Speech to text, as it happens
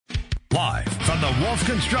Live from the Wolf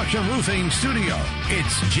Construction Roofing Studio,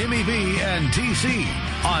 it's Jimmy B and TC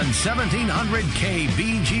on 1700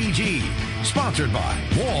 KBGG. Sponsored by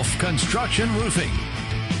Wolf Construction Roofing.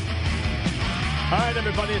 All right,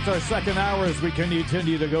 everybody, it's our second hour as we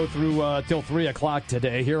continue to go through till 3 o'clock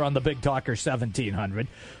today here on the Big Talker 1700.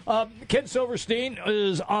 Ken Silverstein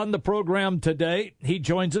is on the program today. He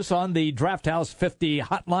joins us on the Draft House 50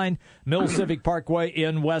 hotline, Mill Civic Parkway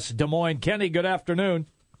in West Des Moines. Kenny, good afternoon.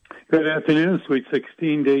 Good afternoon, Sweet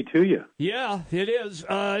 16 day to you. Yeah, it is.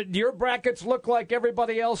 Your brackets look like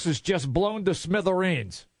everybody else is just blown to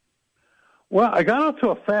smithereens. Well, I got off to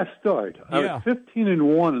a fast start. I was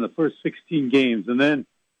 15-1 in the first 16 games, and then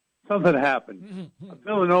something happened.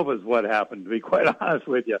 Villanova is what happened, to be quite honest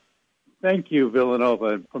with you. Thank you, Villanova.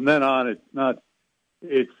 And from then on,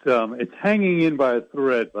 it's hanging in by a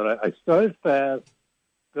thread. But I started fast.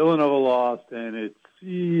 Villanova lost, and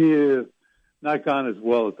it's not gone as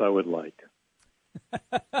well as I would like.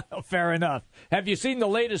 Fair enough. Have you seen the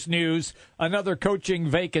latest news? Another coaching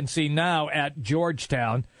vacancy now at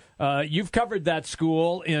Georgetown. You've covered that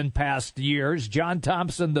school in past years. John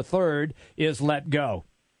Thompson III is let go.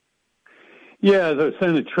 Yeah, the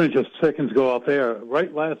Senator Trent just seconds ago off air.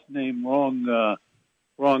 Right last name, wrong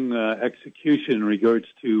execution in regards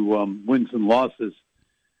to wins and losses.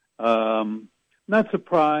 Not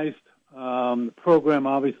surprised. The program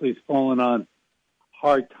obviously has fallen on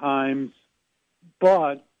hard times,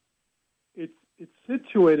 but it's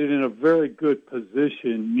situated in a very good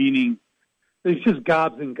position, meaning there's just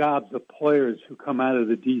gobs and gobs of players who come out of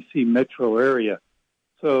the D.C. metro area.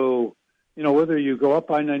 So, whether you go up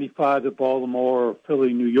I-95 to Baltimore or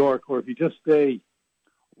Philly, New York, or if you just stay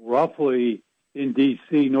roughly in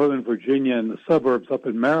D.C., Northern Virginia, and the suburbs up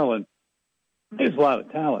in Maryland, there's a lot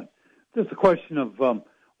of talent. It's just a question of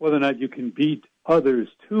whether or not you can beat others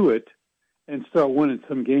to it and start winning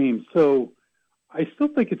some games. So I still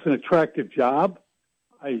think it's an attractive job.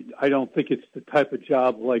 I don't think it's the type of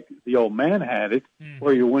job like the old man had it,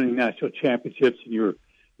 where you're winning national championships and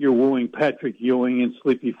you're wooing Patrick Ewing and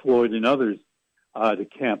Sleepy Floyd and others to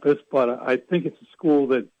campus. But I think it's a school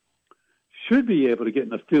that should be able to get in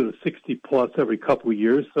the field of 60-plus every couple of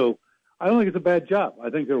years. So I don't think it's a bad job. I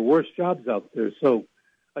think there are worse jobs out there. So,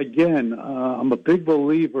 again, I'm a big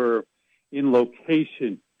believer in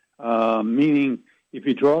location, meaning if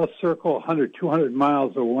you draw a circle 100, 200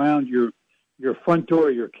 miles around your front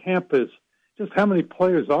door, your campus, just how many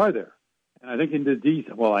players are there? And I think in the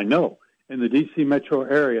D.C. metro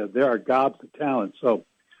area, there are gobs of talent. So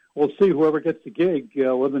we'll see whoever gets the gig,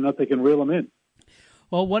 whether or not they can reel them in.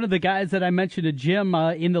 Well, one of the guys that I mentioned to Jim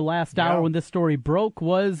in the last hour when this story broke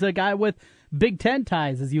was a guy with Big Ten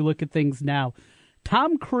ties as you look at things now.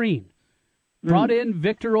 Tom Crean brought in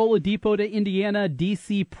Victor Oladipo to Indiana,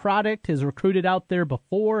 D.C. product, has recruited out there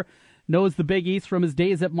before, knows the Big East from his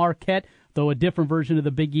days at Marquette, though a different version of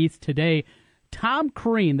the Big East today. Tom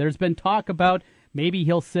Crean, there's been talk about maybe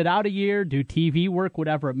he'll sit out a year, do TV work,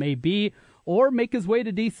 whatever it may be, or make his way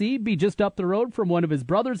to D.C., be just up the road from one of his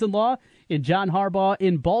brothers-in-law in John Harbaugh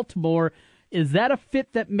in Baltimore. Is that a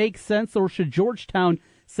fit that makes sense, or should Georgetown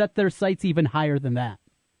set their sights even higher than that?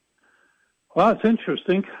 Well, it's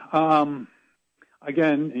interesting.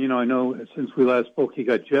 Again, I know since we last spoke, he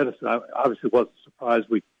got jettisoned. I obviously wasn't surprised.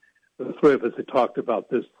 The three of us had talked about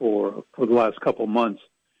this for the last couple of months,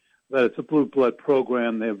 that it's a blue blood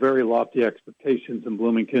program. They have very lofty expectations in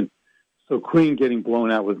Bloomington. So Crean getting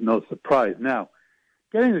blown out was no surprise. Now,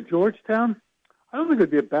 getting to Georgetown, I don't think it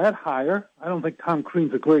would be a bad hire. I don't think Tom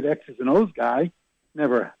Crean's a great X's and O's guy.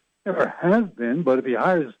 Never has been. But if he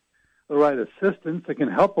hires the right assistants that can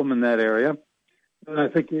help him in that area, then I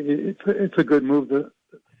think it's a good move. The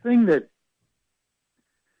thing that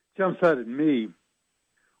jumps out at me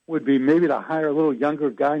would be maybe to hire a little younger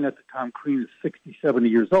guy. Not that Tom Crean is 60, 70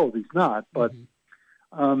 years old. He's not. But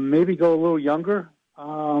maybe go a little younger.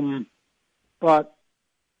 But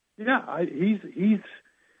yeah, he's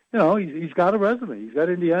got a resume. He's got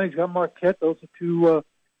Indiana. He's got Marquette. Those are two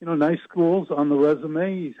nice schools on the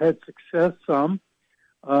resume. He's had success some.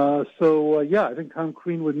 I think Tom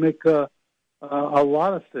Crean would make a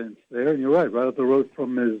lot of sense there. And you're right up the road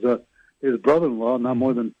from his brother-in-law, not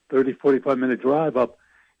more than 30, 45-minute drive up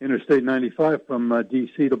Interstate 95 from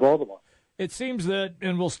D.C. to Baltimore. It seems that,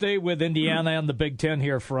 and we'll stay with Indiana and the Big Ten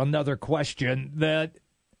here for another question, that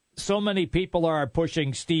so many people are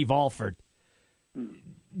pushing Steve Alford.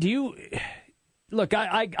 Do you look?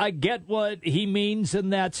 I get what he means in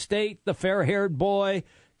that state. The fair-haired boy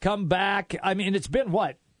come back. I mean, it's been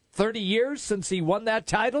 30 years since he won that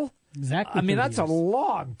title. Exactly. I mean, that's a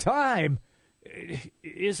long time.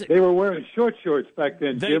 They were wearing short shorts back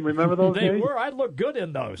then, Jim. Remember those They days? were. I look good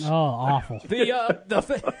in those. Oh, awful.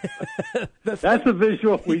 That's a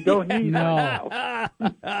visual we don't need now.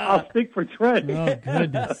 I'll speak for Trent. Oh,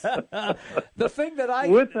 goodness. The thing that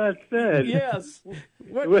With that said. Yes.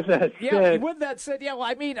 With that said. Well,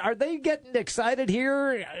 I mean, are they getting excited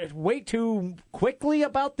here way too quickly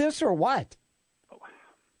about this or what?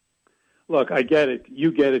 Look, I get it.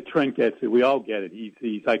 You get it. Trent gets it. We all get it.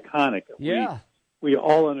 He's iconic. Yeah. We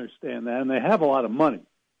all understand that. And they have a lot of money.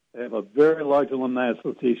 They have a very large alumni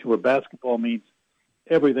association where basketball means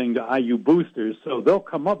everything to IU boosters. So they'll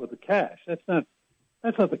come up with the cash. That's not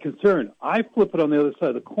the concern. I flip it on the other side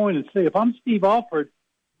of the coin and say, if I'm Steve Alford,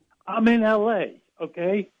 I'm in L.A.,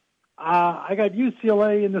 okay? I got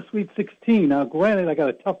UCLA in the Sweet 16. Now, granted, I got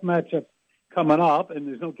a tough matchup coming up, and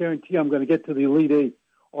there's no guarantee I'm going to get to the Elite Eight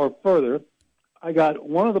or further. I got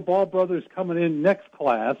one of the Ball brothers coming in next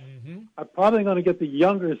class. Mm-hmm. I'm probably going to get the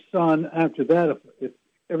younger son after that if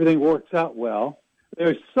everything works out well.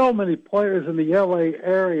 There's so many players in the L.A.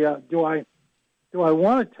 area. Do I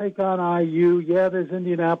want to take on IU? Yeah, there's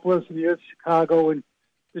Indianapolis and there's Chicago and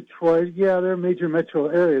Detroit. Yeah, they're major metro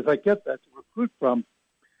areas. I get that to recruit from.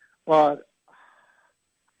 But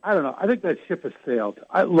I don't know. I think that ship has sailed.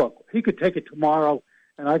 Look, he could take it tomorrow,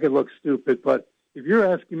 and I could look stupid, but if you're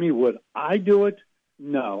asking me, would I do it?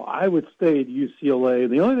 No, I would stay at UCLA.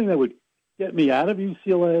 The only thing that would get me out of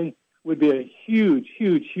UCLA would be a huge,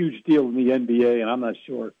 huge, huge deal in the NBA, and I'm not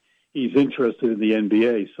sure he's interested in the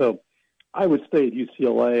NBA. So I would stay at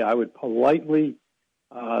UCLA. I would politely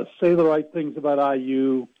say the right things about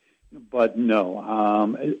IU, but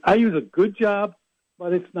no. IU's a good job,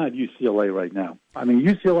 but it's not UCLA right now. I mean,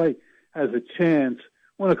 UCLA has a chance,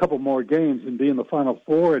 win a couple more games, and be in the Final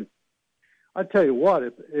Four. And I tell you what,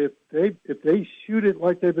 if they shoot it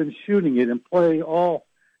like they've been shooting it and play all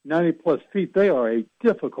 90-plus feet, they are a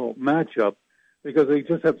difficult matchup because they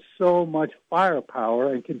just have so much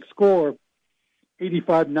firepower and can score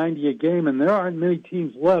 85, 90 a game, and there aren't many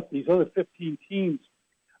teams left. These other 15 teams,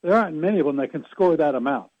 there aren't many of them that can score that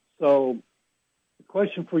amount. So the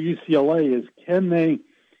question for UCLA is, can they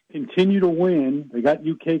continue to win? They got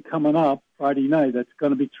UK coming up Friday night. That's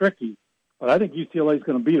going to be tricky, but I think UCLA is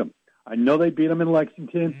going to beat them. I know they beat them in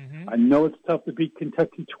Lexington. Mm-hmm. I know it's tough to beat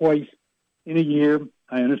Kentucky twice in a year.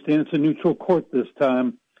 I understand it's a neutral court this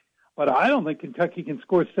time, but I don't think Kentucky can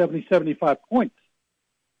score 70, 75 points.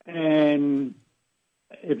 And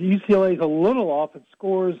if UCLA is a little off, it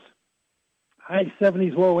scores high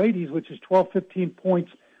 70s, low 80s, which is 12, 15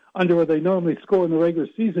 points under what they normally score in the regular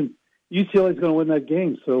season. UCLA is going to win that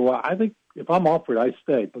game. So I think if I'm offered, I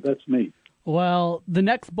stay, but that's me. Well, the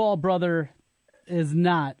next Ball brother is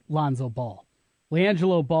not Lonzo Ball.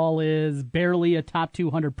 LiAngelo Ball is barely a top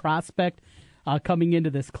 200 prospect coming into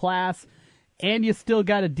this class, and you still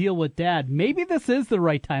got to deal with Dad. Maybe this is the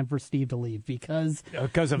right time for Steve to leave because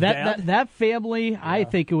of Dad? That family, yeah. I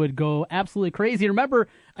think it would go absolutely crazy. Remember,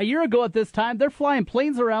 a year ago at this time, they're flying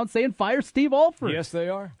planes around saying, fire Steve Alford. Yes, they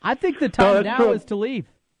are. I think the time now is to leave.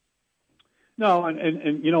 No,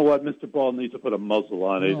 and you know what? Mr. Ball needs to put a muzzle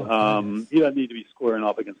on it. He doesn't need to be squaring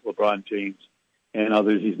off against LeBron James and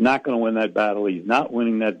others. He's not going to win that battle. He's not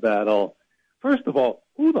winning that battle. First of all,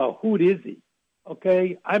 who the hoot is he?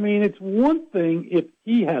 Okay? I mean, it's one thing if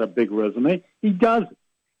he had a big resume. He doesn't.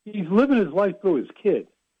 He's living his life through his kid.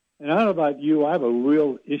 And I don't know about you. I have a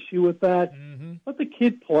real issue with that. Mm-hmm. Let the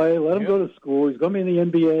kid play. Let him go to school. He's going to be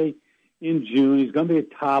in the NBA in June. He's going to be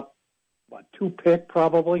a top, 2 pick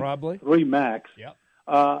probably? 3 max. Yep.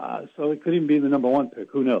 So it could even be the number 1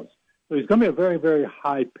 pick. Who knows? So he's going to be a very, very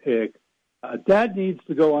high pick. Dad needs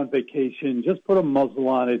to go on vacation. Just put a muzzle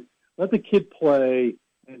on it. Let the kid play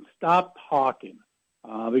and stop talking.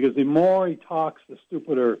 Because the more he talks, the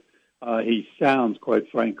stupider he sounds, quite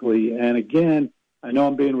frankly. And again, I know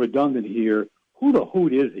I'm being redundant here. Who the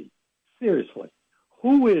hoot is he? Seriously.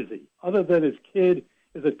 Who is he? Other than his kid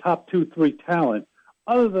is a top 2, 3 talent.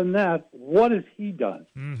 Other than that, what has he done?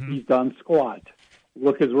 Mm-hmm. He's done squat.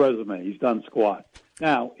 Look his resume. He's done squat.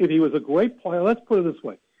 Now, if he was a great player, let's put it this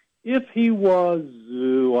way. If he was,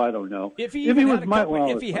 I don't know. If he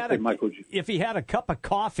had a cup of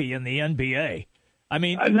coffee in the NBA, I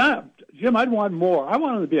mean, Jim, I'd want more. I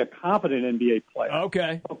want him to be a competent NBA player.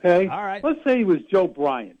 Okay. All right. Let's say he was Joe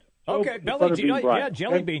Bryant.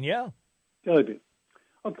 Jelly Bean, yeah. Jelly Bean.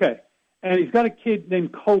 Okay. And he's got a kid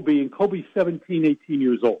named Kobe, and Kobe's 17, 18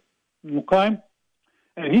 years old. Okay?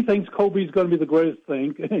 And he thinks Kobe's going to be the greatest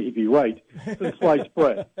thing, he'd be right, since sliced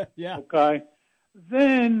bread. Yeah. Okay?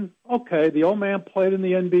 Then, the old man played in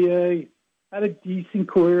the NBA, had a decent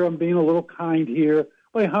career. I'm being a little kind here,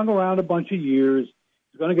 but he hung around a bunch of years.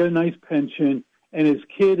 He's going to get a nice pension, and his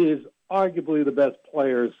kid is arguably the best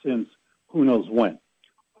player since who knows when.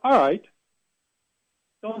 All right.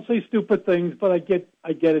 Don't say stupid things, but I get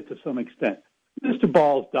it to some extent. Mr.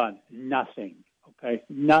 Ball's done nothing, okay?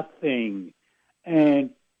 Nothing.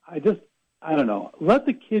 And I don't know. Let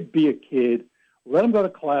the kid be a kid. Let him go to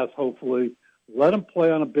class, hopefully. Let him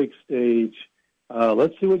play on a big stage.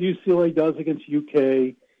 Let's see what UCLA does against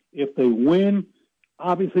UK. If they win,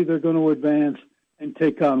 obviously they're going to advance and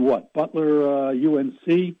take on what? Butler,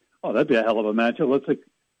 UNC? Oh, that'd be a hell of a matchup.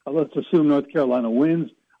 Let's assume North Carolina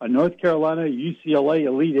wins. A North Carolina UCLA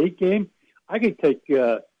Elite Eight game. I could take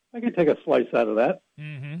a slice out of that.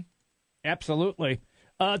 Mm-hmm. Absolutely.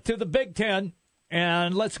 To the Big Ten,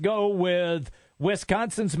 and let's go with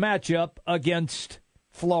Wisconsin's matchup against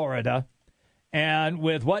Florida, and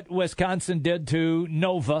with what Wisconsin did to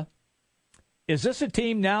Nova. Is this a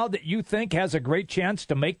team now that you think has a great chance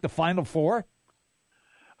to make the Final Four?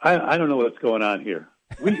 I don't know what's going on here.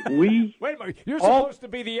 We Wait a minute. You're supposed to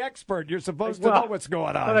be the expert. You're supposed to know what's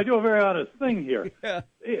going on. But I do a very honest thing here. Yeah.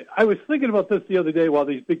 I was thinking about this the other day while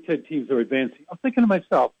these Big Ten teams are advancing. I'm thinking to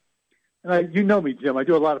myself, and you know me, Jim, I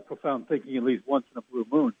do a lot of profound thinking at least once in a blue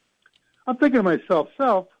moon. I'm thinking to myself,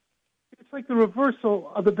 it's like the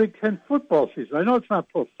reversal of the Big Ten football season. I know it's not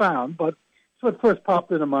profound, but it's what first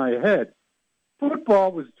popped into my head.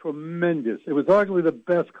 Football was tremendous. It was arguably the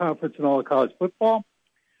best conference in all of college football.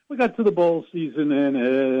 We got to the bowl season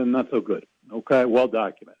and not so good. Okay, well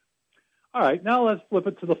documented. All right, now let's flip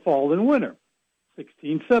it to the fall and winter,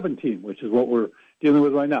 16-17, which is what we're dealing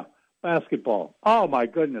with right now. Basketball. Oh, my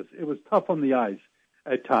goodness. It was tough on the ice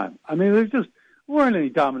at times. I mean, there just weren't any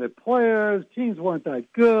dominant players. Teams weren't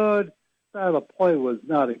that good. Style of play was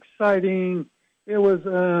not exciting. It was,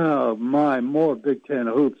 more Big Ten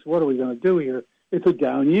hoops. What are we going to do here? It's a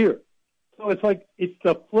down year. So it's like it's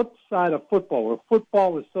the flip side of football, where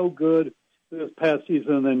football was so good this past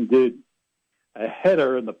season and then did a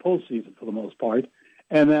header in the postseason for the most part.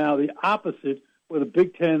 And now the opposite, where the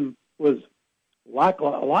Big Ten was like a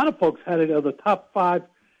lot of folks had it of the top 5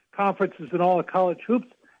 conferences in all of college hoops,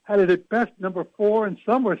 had it at best number 4, and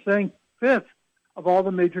some were saying 5th of all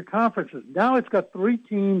the major conferences. Now it's got 3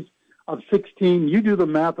 teams of 16. You do the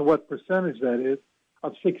math of what percentage that is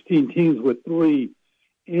of 16 teams with 3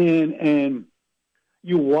 in, and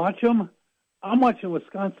you watch them. I'm watching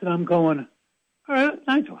Wisconsin. I'm going, all right,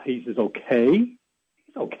 Nigel Hayes is okay.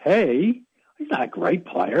 He's okay. He's not a great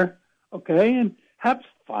player, okay? And Hep's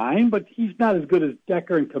fine, but he's not as good as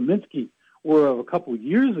Decker and Kaminsky were a couple of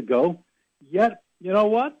years ago. Yet, you know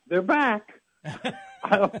what? They're back.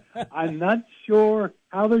 I'm not sure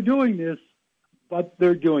how they're doing this, but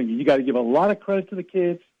they're doing it. You got to give a lot of credit to the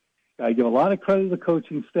kids. Got to give a lot of credit to the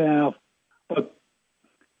coaching staff, but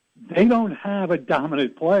they don't have a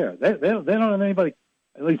dominant player. They don't have anybody,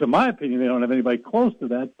 at least in my opinion, they don't have anybody close to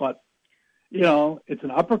that. But, you know, it's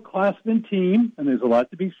an upperclassmen team, and there's a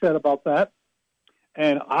lot to be said about that.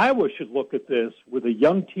 And Iowa should look at this with a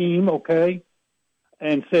young team, okay,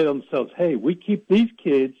 and say to themselves, hey, we keep these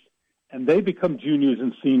kids, and they become juniors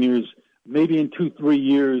and seniors. Maybe in 2-3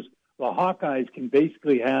 years, the Hawkeyes can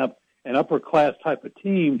basically have an upper-class type of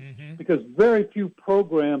team because very few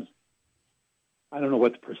programs, I don't know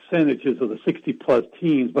what the percentage is of the 60-plus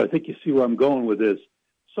teams, but I think you see where I'm going with this.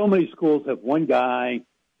 So many schools have one guy.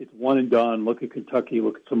 It's one and done. Look at Kentucky.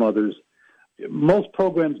 Look at some others. Most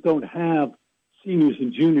programs don't have seniors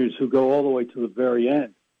and juniors who go all the way to the very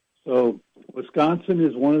end. So Wisconsin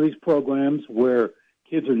is one of these programs where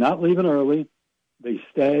kids are not leaving early. They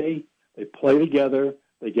stay. They play together.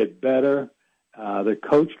 They get better. They're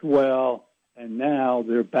coached well. And now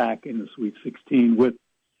they're back in the Sweet 16 with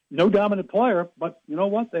no dominant player, but you know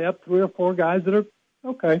what? They have 3 or 4 guys that are,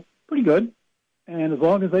 okay, pretty good. And as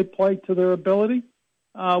long as they play to their ability,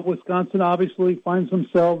 Wisconsin obviously finds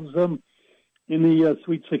themselves in the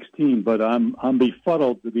Sweet 16. But I'm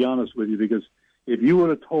befuddled, to be honest with you, because if you would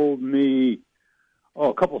have told me,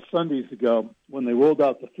 a couple of Sundays ago when they rolled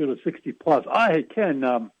out the field of 60-plus, Ken,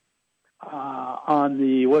 on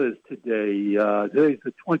the, what is today? Today's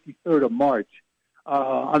the 23rd of March.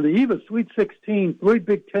 On the eve of Sweet 16, 3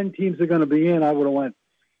 Big Ten teams are going to be in. I would have went,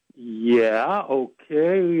 yeah,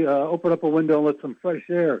 okay, open up a window and let some fresh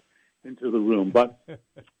air into the room. But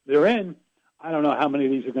they're in. I don't know how many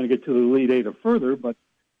of these are going to get to the Elite Eight or further, but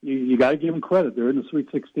you got to give them credit. They're in the Sweet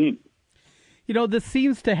 16. You know, this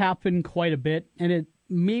seems to happen quite a bit, and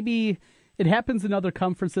it happens in other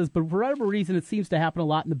conferences, but for whatever reason, it seems to happen a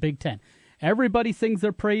lot in the Big Ten. Everybody sings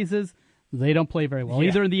their praises. They don't play very well,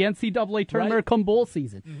 either in the NCAA tournament or come bowl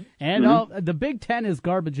season. And the Big Ten is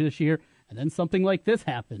garbage this year, and then something like this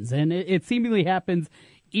happens. And it seemingly happens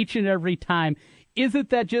each and every time. Is it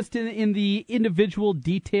that just in the individual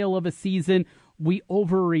detail of a season we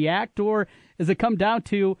overreact, or does it come down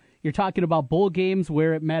to you're talking about bowl games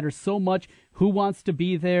where it matters so much who wants to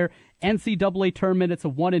be there? NCAA tournament, it's a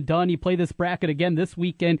one and done. You play this bracket again this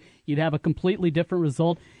weekend, you'd have a completely different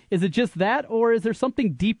result. Is it just that, or is there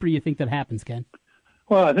something deeper you think that happens, Ken?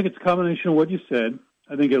 Well, I think it's a combination of what you said.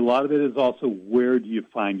 I think a lot of it is also where do you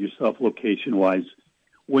find yourself location-wise.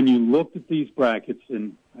 When you looked at these brackets,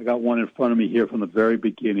 and I got one in front of me here from the very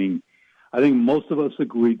beginning, I think most of us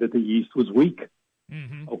agreed that the East was weak,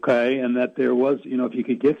 okay, and that there was, if you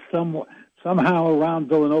could get somehow around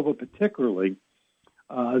Villanova particularly,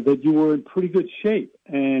 that you were in pretty good shape.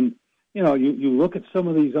 And, you look at some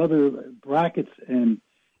of these other brackets and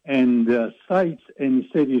sites, and you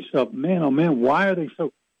say to yourself, man, oh, man, why are they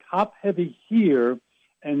so top-heavy here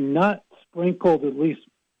and not sprinkled, at least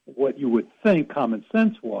what you would think, common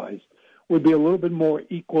sense-wise, would be a little bit more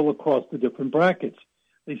equal across the different brackets.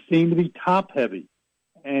 They seem to be top-heavy.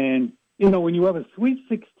 And, when you have a Sweet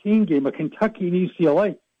 16 game, a Kentucky and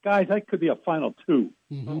UCLA, guys, that could be a Final Two,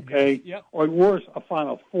 okay? Yep. Or worse, a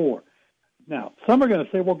Final Four. Now, some are going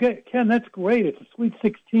to say, well, Ken, that's great. It's a Sweet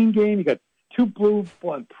 16 game. You got two blue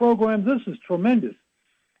blood programs. This is tremendous.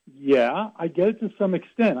 Yeah, I get it to some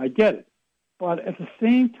extent. I get it. But at the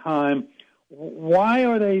same time, why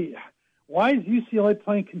is UCLA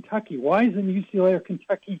playing Kentucky? Why isn't UCLA or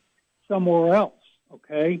Kentucky somewhere else?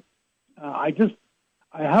 Okay?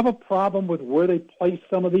 I have a problem with where they place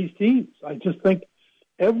some of these teams. I just think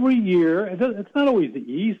every year, it's not always the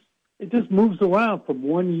East. It just moves around from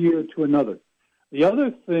one year to another. The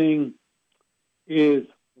other thing is,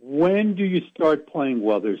 when do you start playing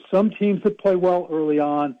well? There's some teams that play well early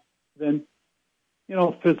on, then,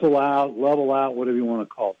 fizzle out, level out, whatever you want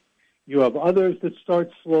to call it. You have others that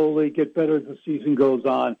start slowly, get better as the season goes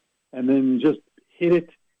on, and then just hit it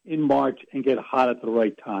in March and get hot at the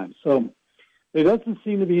right time. So there doesn't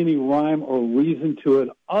seem to be any rhyme or reason to it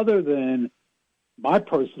other than my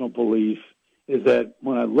personal belief is that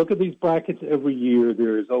when I look at these brackets every year,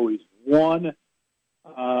 there is always one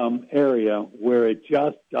area where it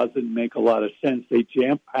just doesn't make a lot of sense. They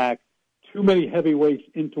jam-pack too many heavyweights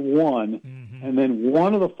into one, and then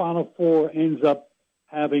one of the Final Four ends up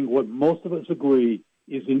having what most of us agree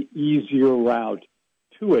is an easier route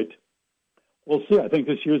to it. We'll see. I think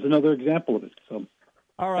this year's another example of it. So,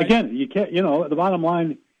 all right. Again, you can't, the bottom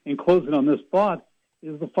line in closing on this thought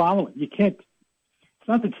is the following. You can't, it's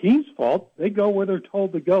not the team's fault. They go where they're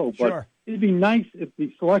told to go. But Sure. It'd be nice if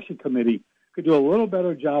the selection committee could do a little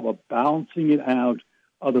better job of balancing it out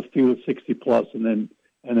of the field of 60-plus, and then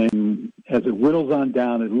as it whittles on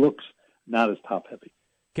down, it looks not as top-heavy.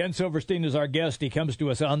 Ken Silverstein is our guest. He comes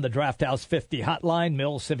to us on the Draft House 50 hotline,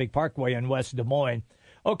 Mills Civic Parkway in West Des Moines.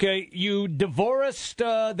 Okay, you divorced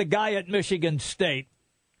the guy at Michigan State.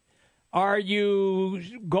 Are you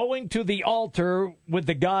going to the altar with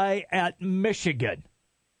the guy at Michigan?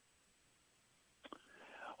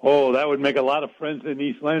 Oh, that would make a lot of friends in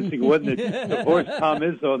East Lansing, wouldn't it? Divorce Tom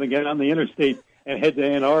Izzo and then get on the interstate and head to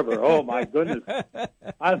Ann Arbor. Oh, my goodness.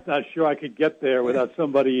 I'm not sure I could get there without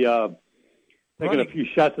somebody taking a few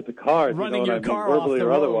shots at the cars. Running your car verbally off the or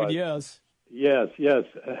road, otherwise. yes. Yes.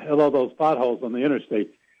 Hello, those potholes on the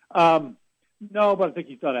interstate. No, but I think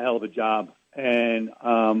he's done a hell of a job. And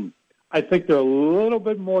I think they're a little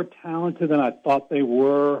bit more talented than I thought they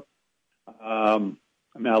were. I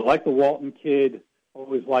like the Walton kid.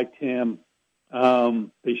 Always liked him.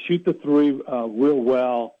 They shoot the three real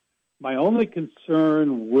well. My only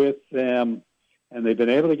concern with them, and they've been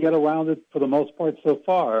able to get around it for the most part so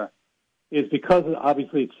far, is because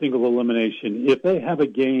obviously it's single elimination. If they have a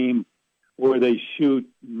game where they shoot,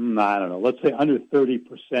 let's say under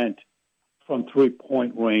 30% from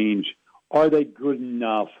three-point range, are they good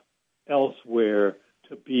enough elsewhere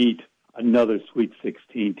to beat another Sweet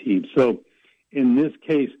 16 team? So in this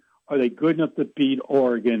case, are they good enough to beat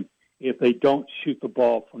Oregon if they don't shoot the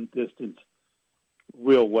ball from distance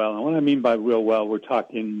real well? And what I mean by real well, we're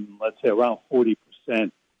talking, let's say, around 40%,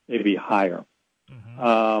 maybe higher.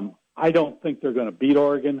 I don't think they're going to beat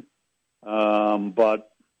Oregon, but,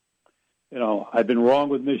 I've been wrong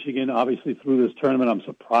with Michigan, obviously, through this tournament. I'm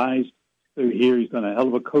surprised they're here. He's done a hell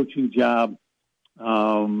of a coaching job,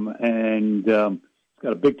 and he's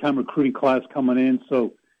got a big-time recruiting class coming in,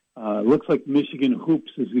 so it looks like Michigan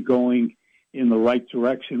hoops is going in the right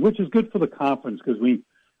direction, which is good for the conference because we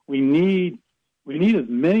need as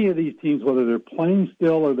many of these teams, whether they're playing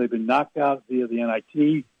still or they've been knocked out via the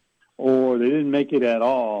NIT or they didn't make it at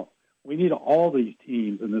all. We need all these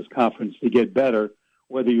teams in this conference to get better,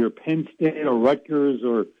 whether you're Penn State or Rutgers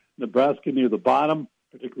or Nebraska near the bottom,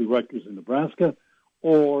 particularly Rutgers and Nebraska,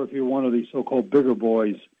 or if you're one of these so-called bigger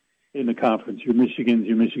boys in the conference, your Michigans,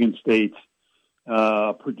 your Michigan States,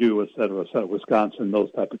 Purdue, et cetera, Wisconsin,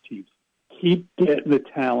 those type of teams. Keep getting the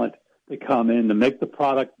talent to come in to make the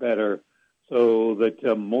product better so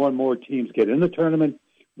that more and more teams get in the tournament,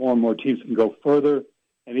 more and more teams can go further.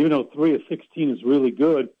 And even though 3 of 16 is really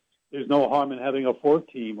good, there's no harm in having a 4th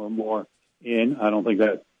team or more in. I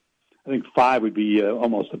think 5 would be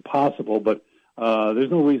almost impossible, but there's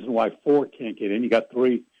no reason why 4 can't get in. You got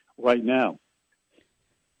 3 right now.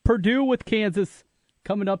 Purdue with Kansas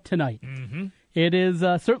coming up tonight. Mm-hmm. It is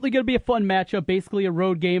certainly going to be a fun matchup, basically a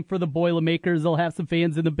road game for the Boilermakers. They'll have some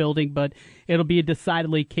fans in the building, but it'll be a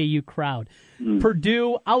decidedly KU crowd.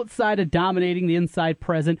 Purdue, outside of dominating the inside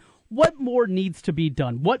present, what more needs to be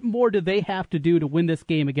done? What more do they have to do to win this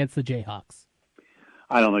game against the Jayhawks?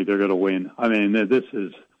 I don't think they're going to win. I mean, this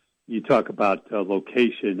is, you talk about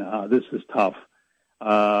location, this is tough.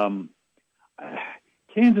 Kansas,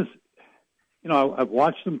 I've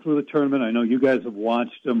watched them through the tournament. I know you guys have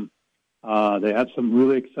watched them. They have some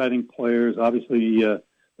really exciting players. Obviously, the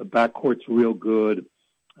backcourt's real good.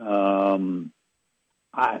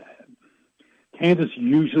 Kansas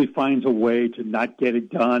usually finds a way to not get it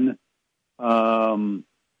done,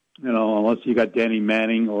 unless you got Danny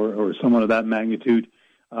Manning or someone of that magnitude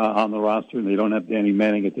on the roster, and they don't have Danny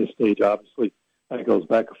Manning at this stage, obviously. That goes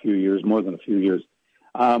back a few years, more than a few years.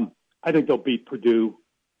 I think they'll beat Purdue.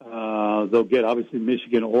 They'll get, obviously,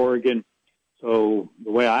 Michigan, Oregon. So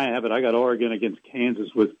the way I have it, I got Oregon against Kansas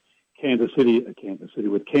with Kansas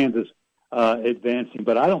advancing.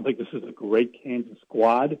 But I don't think this is a great Kansas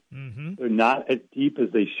squad. Mm-hmm. They're not as deep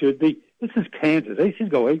as they should be. This is Kansas. They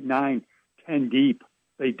should go 8, 9, 10 deep.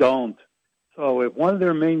 They don't. So if one of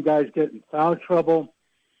their main guys get in foul trouble,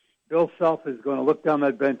 Bill Self is going to look down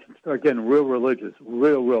that bench and start getting real religious,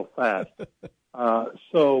 real fast.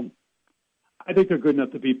 So I think they're good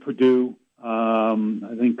enough to beat Purdue. I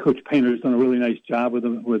think Coach Painter's done a really nice job with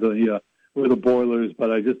the Boilers,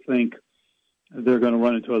 but I just think they're going to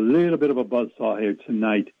run into a little bit of a buzzsaw here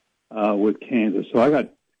tonight with Kansas. So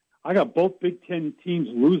I got both Big Ten teams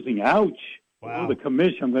losing. Ouch! Wow. Oh, the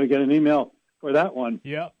commission. I'm going to get an email for that one.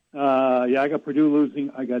 Yep. I got Purdue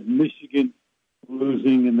losing. I got Michigan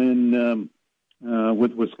losing, and then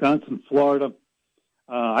with Wisconsin, Florida,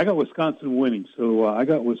 I got Wisconsin winning. So I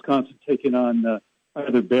got Wisconsin taking on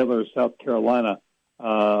either Baylor or South Carolina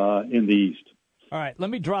in the East. All right, let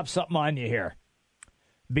me drop something on you here.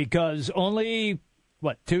 Because only,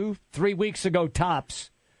 2-3 weeks ago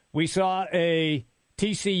tops, we saw a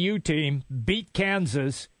TCU team beat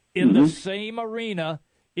Kansas in the same arena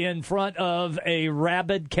in front of a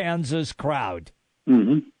rabid Kansas crowd.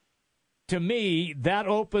 Mm-hmm. To me, that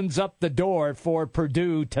opens up the door for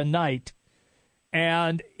Purdue tonight.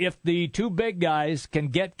 And if the two big guys can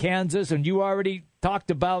get Kansas, and you already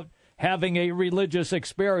talked about having a religious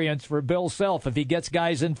experience for Bill Self if he gets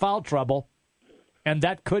guys in foul trouble, and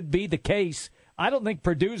that could be the case, I don't think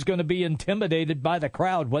Purdue's going to be intimidated by the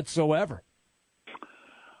crowd whatsoever.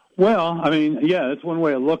 Well, I mean, yeah, that's one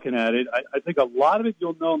way of looking at it. I think a lot of it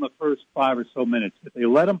you'll know in the first 5 or so minutes. If they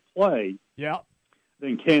let them play,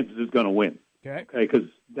 then Kansas is going to win. Okay, because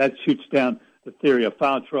that shoots down the theory of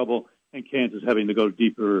foul trouble and Kansas having to go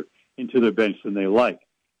deeper into their bench than they like.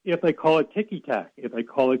 If they call it ticky-tack, if they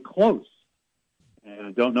call it close, and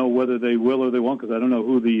I don't know whether they will or they won't because I don't know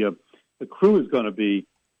who the crew is going to be.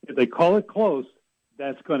 If they call it close,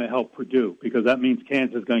 that's going to help Purdue because that means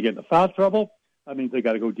Kansas is going to get into foul trouble. That means they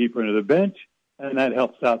got to go deeper into the bench, and that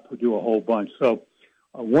helps out Purdue a whole bunch. So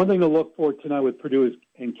one thing to look for tonight with Purdue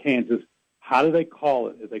and Kansas, how do they call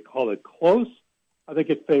it? If they call it close, I think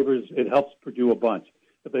it helps Purdue a bunch.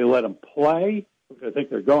 If they let them play, which I think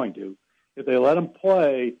they're going to, if they let them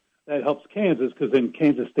play, that helps Kansas because then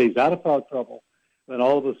Kansas stays out of foul trouble. Then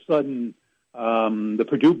all of a sudden, the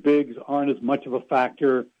Purdue bigs aren't as much of a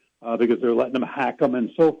factor because they're letting them hack them and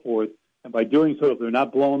so forth. And by doing so, if they're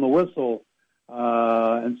not blowing the whistle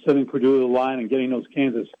and sending Purdue to the line and getting those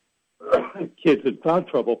Kansas kids in foul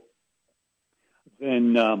trouble,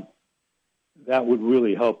 then that would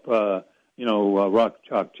really help, Rock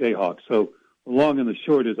Chalk Jayhawks. So the long and the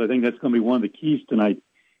short is I think that's going to be one of the keys tonight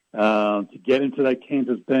to get into that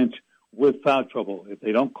Kansas bench with foul trouble. If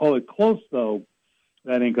they don't call it close, though,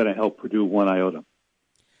 that ain't going to help Purdue one iota.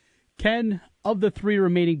 Ken, of the 3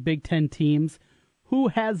 remaining Big Ten teams, who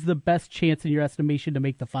has the best chance in your estimation to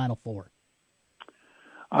make the Final Four?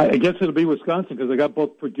 I guess it'll be Wisconsin because I got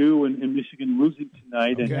both Purdue and Michigan losing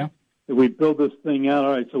tonight. Okay. And if we build this thing out,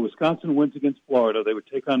 all right, so Wisconsin wins against Florida. They would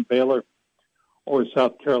take on Baylor or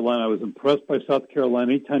South Carolina. I was impressed by South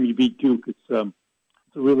Carolina. Anytime you beat Duke, it's a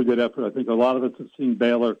really good effort. I think a lot of us have seen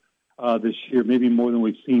Baylor this year, maybe more than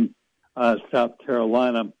we've seen South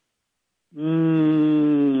Carolina.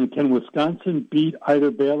 Can Wisconsin beat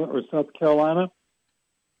either Baylor or South Carolina?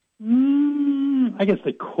 I guess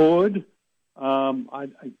they could. I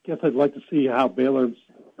guess I'd like to see how Baylor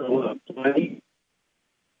play.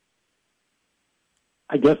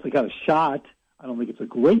 I guess they got a shot. I don't think it's a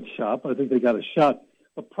great shot, but I think they got a shot.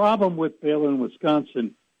 The problem with Baylor and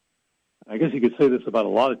Wisconsin, I guess you could say this about a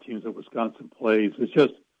lot of teams that Wisconsin plays, it's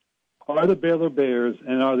just, are the Baylor Bears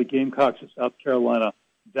and are the Gamecocks of South Carolina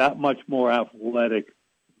that much more athletic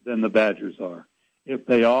than the Badgers are? If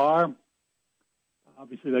they are,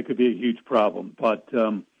 obviously that could be a huge problem. But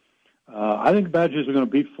I think the Badgers are going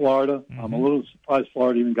to beat Florida. Mm-hmm. I'm a little surprised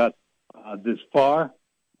Florida even got this far.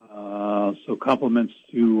 So compliments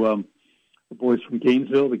to the boys from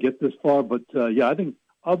Gainesville to get this far. But, yeah, I think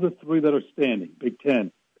of the three that are standing, Big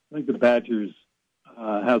Ten, I think the Badgers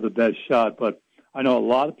have the best shot. But I know a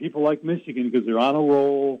lot of people like Michigan because they're on a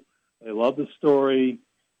roll. They love the story.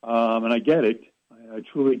 And I get it. I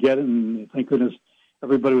truly get it. And thank goodness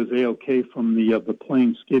everybody was A-OK from the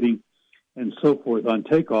plane skidding and so forth on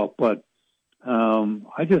takeoff. But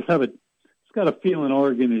I just have got a feeling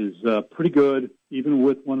Oregon is pretty good, even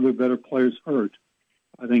with one of their better players hurt.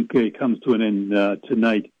 I think it comes to an end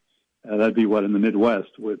tonight. That'd be in the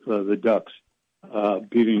Midwest with the Ducks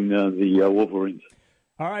beating the Wolverines.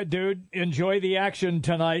 All right, dude. Enjoy the action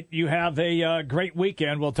tonight. You have a great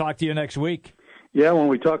weekend. We'll talk to you next week. Yeah, when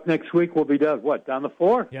we talk next week, we'll be down the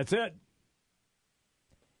 4? That's it.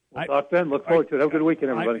 We'll talk then. Look forward to it. Have a good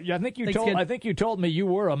weekend, everybody. I think you told me you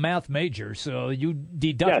were a math major, so you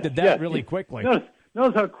deducted that really quickly.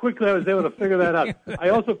 Notice how quickly I was able to figure that out. I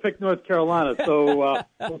also picked North Carolina, so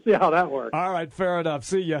we'll see how that works. All right, fair enough.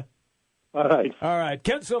 See ya. All right.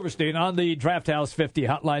 Ken Silverstein on the Draft House 50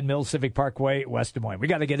 Hotline Mills Civic Parkway, West Des Moines. We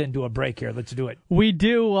got to get into a break here. Let's do it. We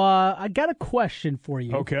do. I got a question for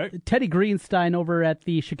you. Okay. Teddy Greenstein over at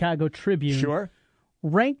the Chicago Tribune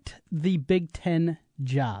ranked the Big Ten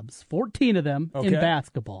jobs, 14 of them in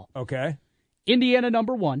basketball. Okay. Indiana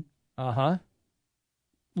number 1. Uh-huh.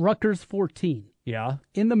 Rutgers 14. Yeah.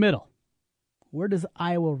 In the middle. Where does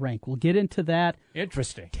Iowa rank? We'll get into that.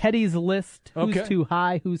 Interesting. Teddy's list. Who's too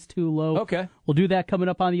high, who's too low. Okay. We'll do that coming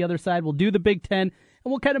up on the other side. We'll do the Big Ten, and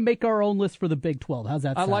we'll kind of make our own list for the Big 12. How's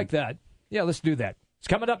that sound? I like that. Yeah, let's do that. It's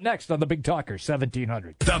coming up next on the Big Talker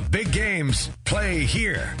 1700. The big games play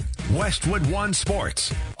here. Westwood One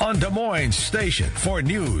Sports on Des Moines Station for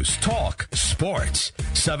news, talk, sports.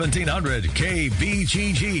 1700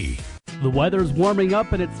 KBGG. The weather's warming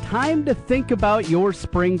up and it's time to think about your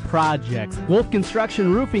spring projects. Wolf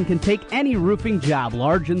Construction Roofing can take any roofing job,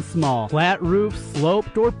 large and small. Flat roof,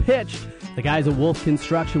 sloped, or pitched. The guys at Wolf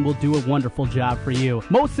Construction will do a wonderful job for you.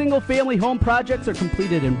 Most single-family home projects are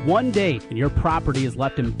completed in one day, and your property is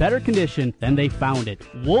left in better condition than they found it.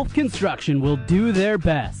 Wolf Construction will do their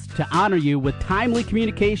best to honor you with timely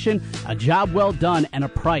communication, a job well done, and a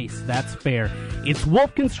price that's fair. It's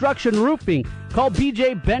Wolf Construction Roofing. Call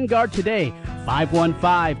BJ Bengard today,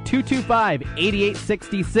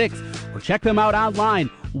 515-225-8866, or check them out online,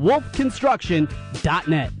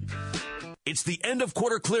 wolfconstruction.net. It's the end of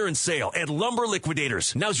quarter clearance sale at Lumber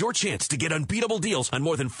Liquidators. Now's your chance to get unbeatable deals on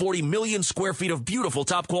more than 40 million square feet of beautiful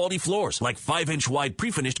top quality floors, like 5-inch wide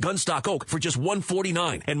pre-finished gunstock oak for just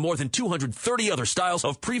 $149, and more than 230 other styles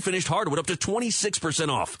of pre-finished hardwood up to 26%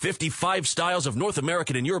 off. 55 styles of North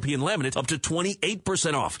American and European laminate up to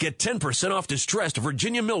 28% off. Get 10% off distressed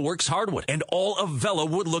Virginia Millworks hardwood and all of Vela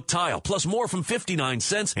wood look tile, plus more from 59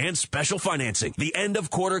 cents and special financing. The end of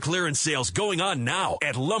quarter clearance sales going on now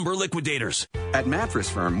at Lumber Liquidators. At Mattress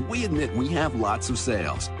Firm, we admit we have lots of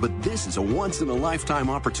sales, but this is a once-in-a-lifetime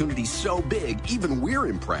opportunity so big, even we're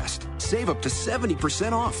impressed. Save up to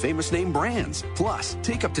 70% off famous name brands. Plus,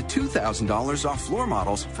 take up to $2,000 off floor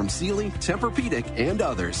models from Sealy, Tempur-Pedic, and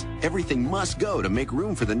others. Everything must go to make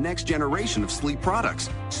room for the next generation of sleep products.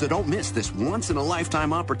 So don't miss this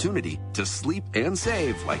once-in-a-lifetime opportunity to sleep and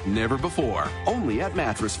save like never before. Only at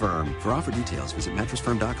Mattress Firm. For offer details, visit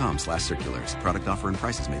mattressfirm.com/circulars. Product offer and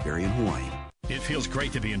prices may vary in Hawaii. It feels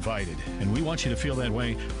great to be invited, and we want you to feel that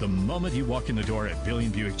way the moment you walk in the door at Billion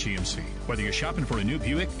Buick GMC. Whether you're shopping for a new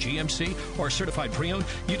Buick, GMC, or a certified pre-owned,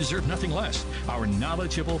 you deserve nothing less. Our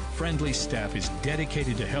knowledgeable, friendly staff is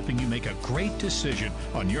dedicated to helping you make a great decision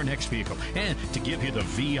on your next vehicle and to give you the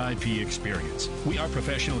VIP experience. We are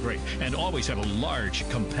professional grade and always have a large,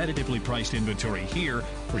 competitively priced inventory here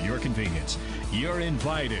for your convenience. You're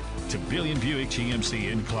invited to Billion Buick GMC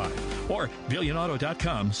in Clive or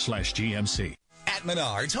billionauto.com/GMC. At At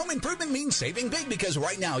Menards, home improvement means saving big because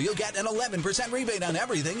right now you'll get an 11% rebate on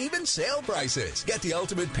everything, even sale prices. Get the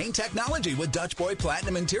ultimate paint technology with Dutch Boy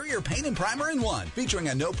Platinum Interior Paint and Primer in one, featuring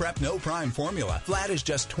a no prep, no prime formula. Flat is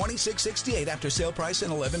just $26.68 after sale price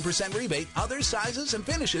and 11% rebate. Other sizes and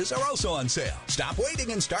finishes are also on sale. Stop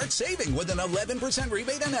waiting and start saving with an 11%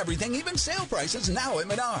 rebate on everything, even sale prices now at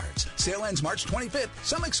Menards. Sale ends March 25th.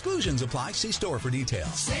 Some exclusions apply. See store for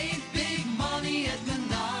details. Save big money at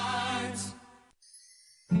Menards.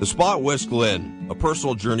 The Spa at West Glen, a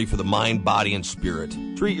personal journey for the mind, body, and spirit.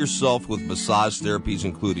 Treat yourself with massage therapies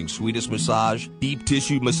including Swedish massage, deep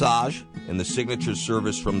tissue massage, and the signature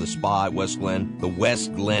service from the Spa at West Glen, the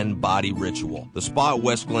West Glen Body Ritual. The Spa at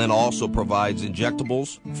West Glen also provides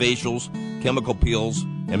injectables, facials, chemical peels,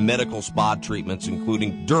 and medical spa treatments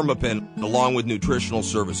including Dermapen, along with nutritional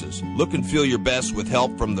services. Look and feel your best with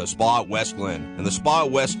help from the Spa at West Glen. And the Spa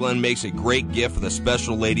at West Glen makes a great gift for the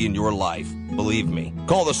special lady in your life. Believe me.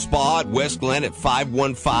 Call the Spa at West Glen at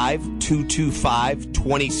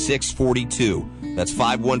 515-225-2642. That's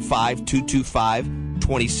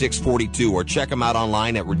 515-225-2642. Or check them out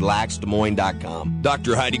online at relaxdesmoines.com.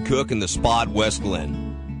 Dr. Heidi Cook and the Spa at West Glen.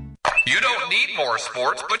 You don't need more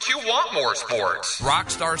sports, but you want more sports.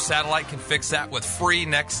 Rockstar Satellite can fix that with free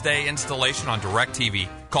next-day installation on DirecTV.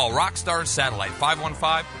 Call Rockstar Satellite,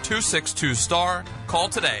 515-262-STAR. Call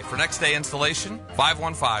today for next-day installation,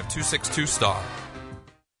 515-262-STAR.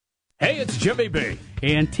 Hey, it's Jimmy B.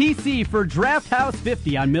 And TC for Draft House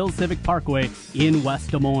 50 on Mills Civic Parkway in West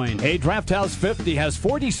Des Moines. Hey, Draft House 50 has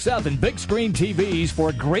 47 big screen TVs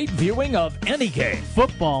for great viewing of any game.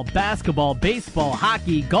 Football, basketball, baseball,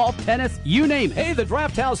 hockey, golf, tennis, you name it. Hey, the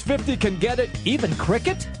Draft House 50 can get it, even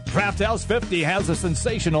cricket. Draft House 50 has a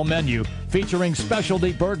sensational menu featuring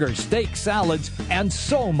specialty burgers, steak, salads, and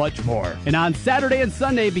so much more. And on Saturday and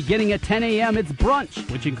Sunday, beginning at 10 a.m., it's brunch,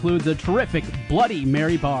 which includes a terrific Bloody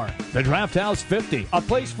Mary bar. The Draft House 50, a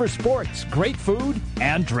place for sports, great food,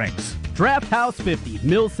 and drinks. Draft House 50,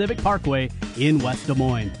 Mills Civic Parkway in West Des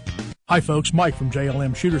Moines. Hi folks, Mike from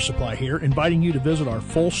JLM Shooter Supply here, inviting you to visit our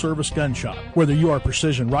full-service gun shop. Whether you are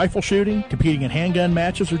precision rifle shooting, competing in handgun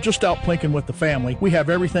matches, or just out plinking with the family, we have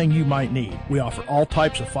everything you might need. We offer all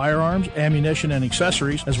types of firearms, ammunition, and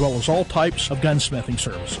accessories, as well as all types of gunsmithing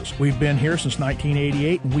services. We've been here since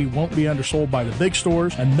 1988, and we won't be undersold by the big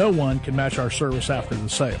stores, and no one can match our service after the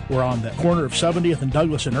sale. We're on the corner of 70th and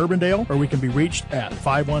Douglas in Urbandale, or we can be reached at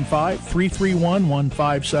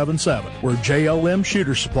 515-331-1577. We're JLM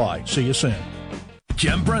Shooter Supply. See you soon.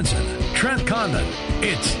 Jim Brenson, Trent Condon.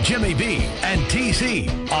 It's Jimmy B and TC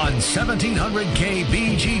on 1700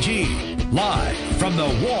 KBGG. Live from the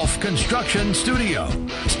Wolf Construction Studio.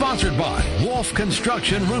 Sponsored by Wolf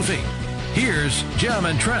Construction Roofing. Here's Jim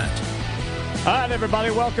and Trent. All right,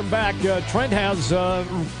 everybody, welcome back. Trent has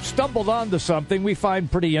stumbled onto something we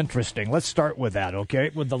find pretty interesting. Let's start with that,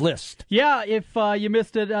 okay, with the list. Yeah, if you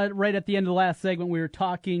missed it right at the end of the last segment, we were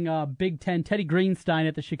talking Big Ten. Teddy Greenstein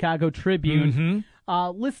at the Chicago Tribune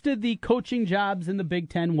listed the coaching jobs in the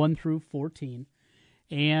Big Ten 1 through 14.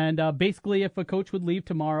 And basically, if a coach would leave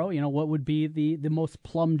tomorrow, you know, what would be the most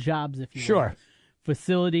plum jobs, if you will?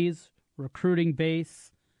 Facilities, recruiting base.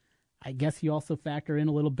 I guess you also factor in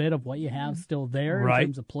a little bit of what you have still there in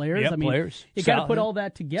terms of players. Yeah, I mean, players. You got to put all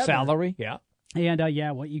that together. Salary, yeah. And,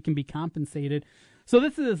 what you can be compensated. So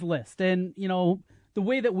this is his list. And, you know, the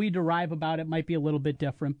way that we derive about it might be a little bit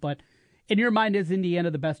different. But in your mind, is Indiana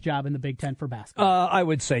the best job in the Big Ten for basketball? I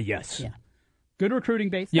would say yes. Yeah. Good recruiting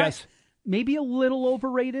base. Yes. Maybe a little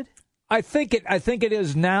overrated. I think it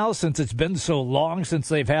is now, since it's been so long since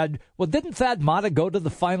they've had. Well, didn't Thad Matta go to the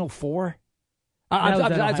Final Four?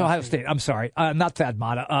 That's Ohio State. I'm sorry. Not Thad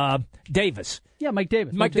Matta. Davis. Yeah, Mike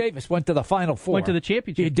Davis. Mike Davis went to the Final Four. Went to the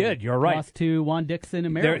championship. He did. You're right. Lost to Juan Dixon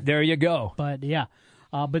and Maryland. There you go. But, yeah.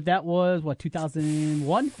 But that was,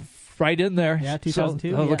 2001? Right in there. Yeah,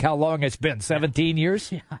 2002. So, look how long it's been. 17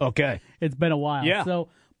 years? Yeah. Okay. It's been a while. Yeah. So,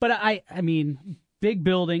 but I mean, big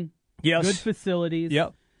building. Yes. Good facilities.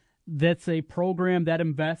 Yep. That's a program that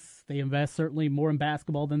invests. They invest certainly more in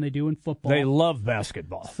basketball than they do in football. They love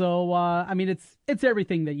basketball. So, I mean, it's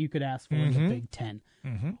everything that you could ask for in the Big Ten.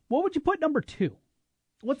 Mm-hmm. What would you put number 2?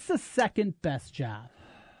 What's the second best job?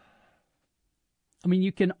 I mean,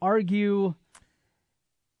 you can argue.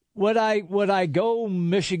 Would I go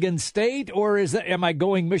Michigan State, or am I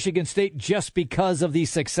going Michigan State just because of the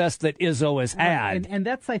success that Izzo has had? And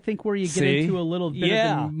that's, I think, where you get into a little bit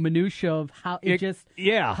of the minutia of how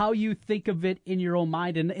how you think of it in your own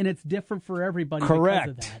mind, and it's different for everybody. Correct.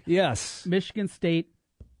 Because of that. Yes. Michigan State,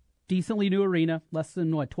 decently new arena, less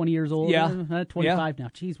than, 20 years old? Yeah. 25 now.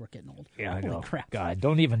 Jeez, we're getting old. Yeah, I know. Holy crap. God,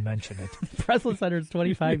 don't even mention it. Breslin Center is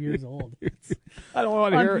 25 years old. It's I don't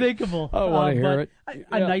want to hear it. unthinkable. I don't want to hear it.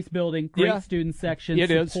 A nice building, great student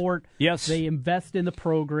section, support. Yes. They invest in the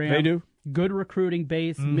program. They do. Good recruiting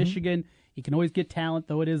base. Mm-hmm. Michigan, you can always get talent,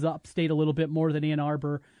 though it is upstate a little bit more than Ann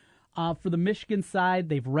Arbor. For the Michigan side,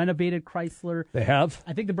 they've renovated Chrysler. They have.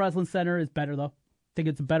 I think the Breslin Center is better, though. I think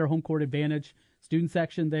it's a better home court advantage. Student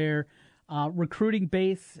section there. Recruiting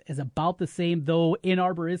base is about the same, though Ann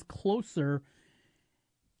Arbor is closer.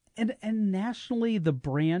 And nationally, the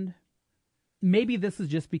brand, maybe this is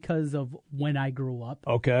just because of when I grew up.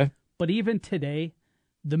 Okay. But even today,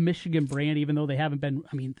 the Michigan brand, even though they haven't been,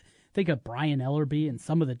 think of Brian Ellerby and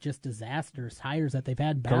some of the just disastrous hires that they've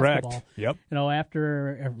had in basketball. Correct. Yep.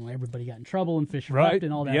 After everybody got in trouble and Fisher Right. left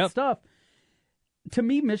and all that stuff. To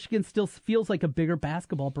me, Michigan still feels like a bigger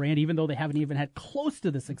basketball brand, even though they haven't even had close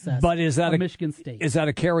to the success But is that of Michigan State. Is that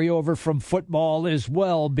a carryover from football as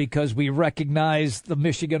well? Because we recognize the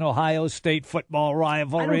Michigan-Ohio State football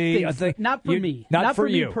rivalry. I don't think so. Not for me. Not for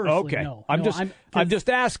me you. personally, Okay. no. I'm just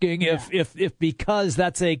asking if because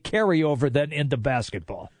that's a carryover then into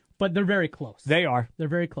basketball. But they're very close. They are. They're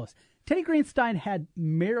very close. Teddy Greenstein had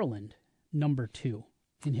Maryland number 2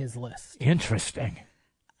 in his list. Interesting.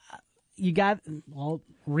 You got,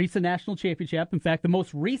 recent national championship. In fact, the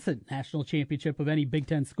most recent national championship of any Big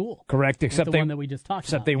Ten school. Correct, except the one that we just talked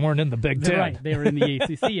about. Except they weren't in the Big Ten. Right, they were in the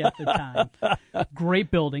ACC at the time.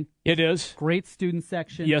 Great building. It is. Great student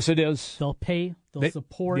section. Yes, it is. They'll pay. They'll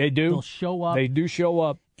support. They do. They'll show up. They do show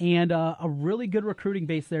up. And a really good recruiting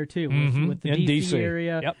base there, too, with the in DC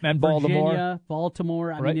area. Yep, and Virginia, Baltimore.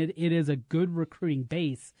 Right. It is a good recruiting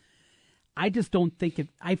base. I just don't think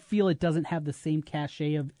I feel it doesn't have the same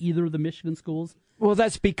cachet of either of the Michigan schools. Well,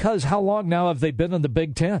 that's because how long now have they been in the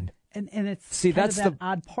Big Ten? And it's that's the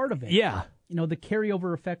odd part of it. Yeah. The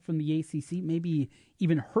carryover effect from the ACC maybe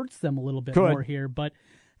even hurts them a little bit Good. more here, but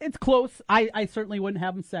it's close. I certainly wouldn't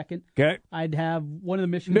have them second. Okay. I'd have one of the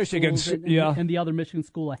Michigan schools and the other Michigan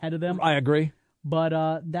school ahead of them. I agree.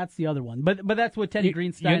 But that's the other one. But that's what Teddy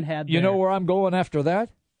Greenstein had there. You know where I'm going after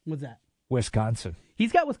that? What's that? Wisconsin.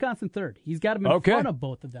 He's got Wisconsin third. He's got him in front of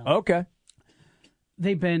both of them. Okay.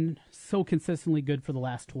 They've been so consistently good for the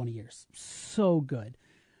last 20 years. So good.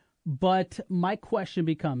 But my question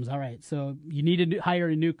becomes, all right, so you need to hire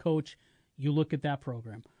a new coach. You look at that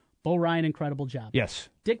program. Bo Ryan, incredible job. Yes.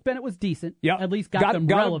 Dick Bennett was decent. Yeah. At least got them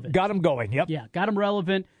relevant. Got them going, yep. Yeah, got them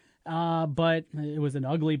relevant, but it was an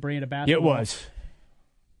ugly brand of basketball. It was.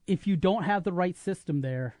 If you don't have the right system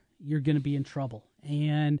there, you're going to be in trouble.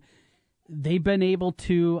 And they've been able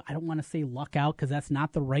to, I don't want to say luck out because that's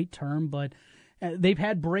not the right term, but they've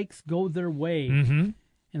had breaks go their way. Mm-hmm.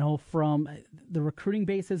 From the recruiting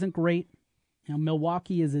base isn't great.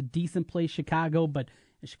 Milwaukee is a decent place, Chicago, but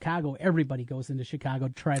in Chicago, everybody goes into Chicago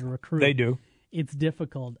to try to recruit. They do. It's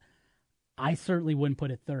difficult. I certainly wouldn't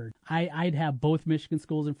put it third. I'd have both Michigan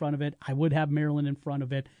schools in front of it. I would have Maryland in front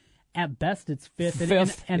of it. At best, it's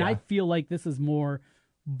fifth. And I feel like this is more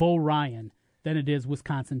Bo Ryan than it is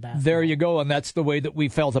Wisconsin basketball. There you go, and that's the way that we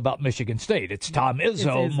felt about Michigan State. It's Tom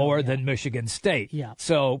Izzo more than Michigan State. Yeah.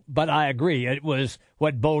 So, but I agree. It was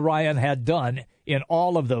what Bo Ryan had done in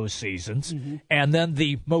all of those seasons, and then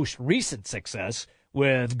the most recent success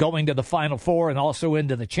with going to the Final Four and also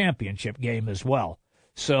into the championship game as well.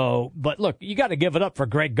 So, but look, you got to give it up for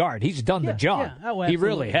Greg Gard. He's done the job. Yeah. Oh, he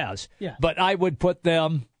really has. Yeah. But I would put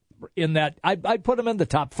them in that. I'd put them in the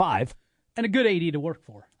top 5. And a good AD to work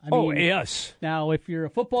for. Yes. Now, if you're a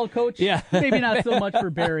football coach, maybe not so much for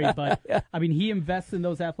Barry, but he invests in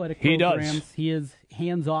those athletic programs. He does. He is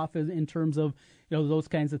hands off in terms of those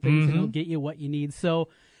kinds of things, and he'll get you what you need. So,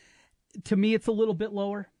 to me, it's a little bit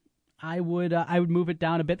lower. I would move it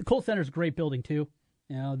down a bit. The Kohl Center is a great building too.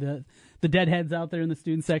 The deadheads out there in the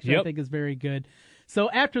student section, I think, is very good. So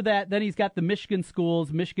after that, then he's got the Michigan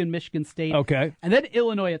schools, Michigan State, and then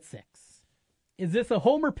Illinois at 6. Is this a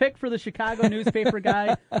homer pick for the Chicago newspaper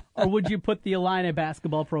guy, or would you put the Illini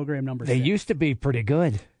basketball program number 6? They used to be pretty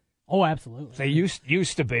good. Oh, absolutely. They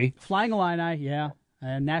used to be. Flying Illini, yeah.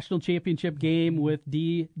 A national championship game with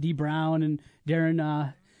D. Brown and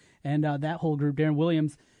Darren and that whole group, Darren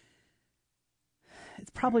Williams. It's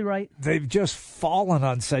probably right. They've just fallen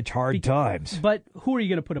on such hard times. But who are you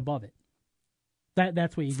going to put above it?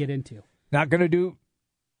 That's what you get into. Not going to do...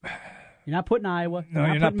 You're not putting Iowa. No,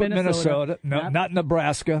 you're not putting Minnesota. No, not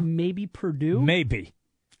Nebraska. Maybe Purdue. Maybe.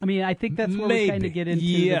 I think that's where we kind of get into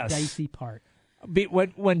the dicey part.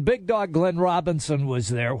 When Big Dog Glenn Robinson was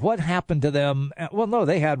there, what happened to them? Well, no,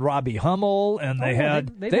 they had Robbie Hummel, and they've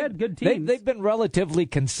had good teams. They've been relatively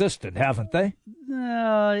consistent, haven't they?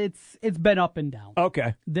 It's been up and down.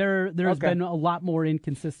 Okay. There's been a lot more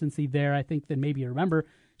inconsistency there, I think, than maybe you remember.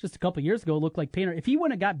 Just a couple of years ago, it looked like Painter. If he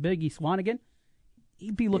wouldn't have got Biggie Swanigan,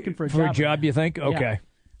 he'd be looking for a job. For a job, you think? Okay. Yeah.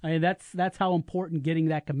 I mean, that's how important getting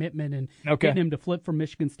that commitment and getting him to flip from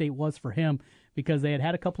Michigan State was for him, because they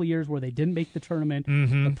had a couple of years where they didn't make the tournament.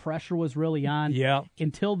 Mm-hmm. The pressure was really on. Yeah.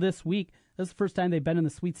 Until this week. This is the first time they've been in the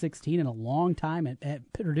Sweet 16 in a long time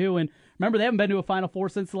at Purdue. And remember, they haven't been to a Final Four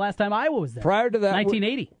since the last time Iowa was there. Prior to that,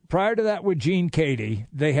 1980. Prior to that with Gene Cady,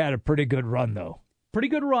 they had a pretty good run, though. Pretty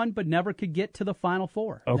good run, but never could get to the Final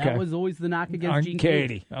Four. Okay. That was always the knock against Gene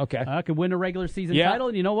Cady. Okay. Could win a regular season title,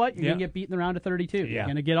 and you know what? You're going to get beat in the round of 32. Yeah. You're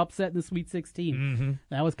going to get upset in the Sweet 16. Mm-hmm.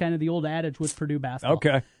 That was kind of the old adage with Purdue basketball.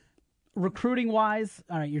 Okay. Recruiting-wise,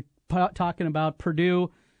 all right, you're talking about Purdue.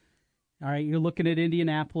 All right, you're looking at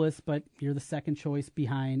Indianapolis, but you're the second choice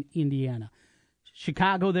behind Indiana.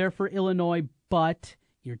 Chicago there for Illinois, but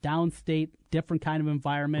you're downstate, different kind of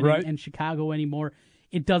environment, right. and Chicago anymore.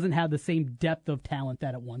 It doesn't have the same depth of talent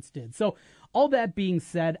that it once did. So all that being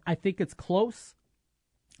said, I think it's close.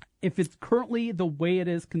 If it's currently the way it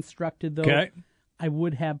is constructed, though, I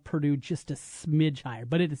would have Purdue just a smidge higher,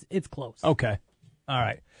 but it's close. Okay. All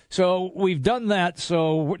right. So we've done that.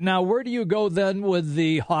 So now where do you go then with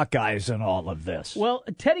the Hawkeyes and all of this? Well,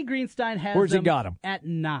 Teddy Greenstein has Where's them he got them? at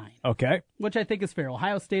 9. Okay. Which I think is fair.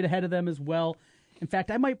 Ohio State ahead of them as well. In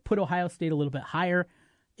fact, I might put Ohio State a little bit higher.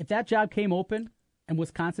 If that job came open and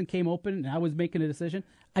Wisconsin came open and I was making a decision,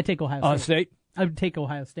 I'd take Ohio State. I would take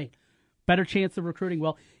Ohio State. Better chance of recruiting.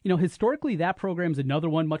 Well, historically that program's another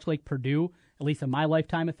one, much like Purdue, at least in my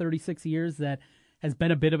lifetime of 36 years, that has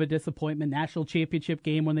been a bit of a disappointment. National championship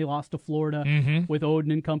game when they lost to Florida with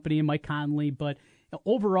Oden and company and Mike Conley. But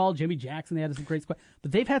overall, Jimmy Jackson, they had some great squad.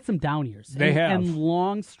 But they've had some down years. They have. And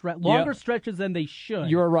longer stretches than they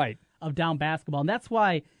should. You're right. Of down basketball. And that's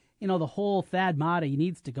why, the whole Thad Matta, he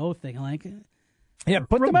needs to go thing. Like,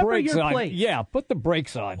 put the brakes on. Place. Yeah, put the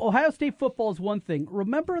brakes on. Ohio State football is one thing.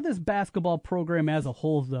 Remember this basketball program as a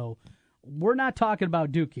whole, though. We're not talking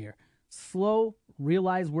about Duke here. Slow,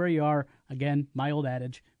 realize where you are. Again, my old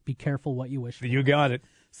adage, be careful what you wish for. You got it.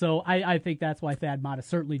 So I think that's why Thad Matta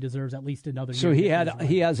certainly deserves at least another year. So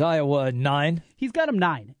he has Iowa 9? He's got him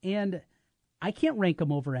 9, and I can't rank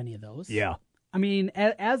him over any of those. Yeah. I mean,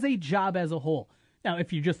 as a job as a whole. Now,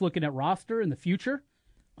 if you're just looking at roster in the future,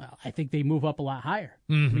 well, I think they move up a lot higher.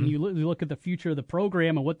 Mm-hmm. I mean, you look at the future of the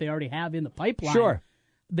program and what they already have in the pipeline. Sure.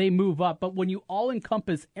 They move up. But when you all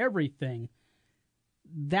encompass everything,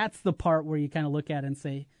 that's the part where you kind of look at it and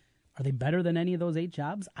say, are they better than any of those 8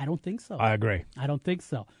 jobs? I don't think so. I agree. I don't think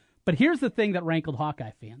so. But here's the thing that rankled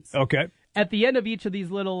Hawkeye fans. Okay. At the end of each of these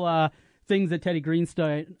little things that Teddy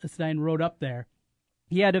Greenstein wrote up there,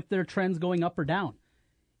 he had if their trend's going up or down.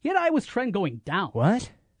 He had Iowa's trend going down.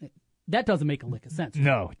 What? That doesn't make a lick of sense.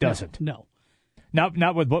 No, it doesn't. No.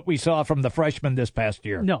 Not with what we saw from the freshmen this past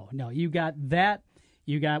year. No. You got that.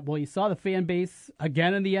 You saw the fan base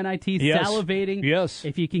again in the NIT salivating. Yes.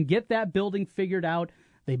 If you can get that building figured out,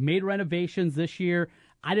 they've made renovations this year.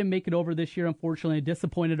 I didn't make it over this year, unfortunately. I'm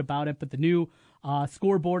disappointed about it, but the new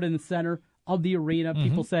scoreboard in the center of the arena,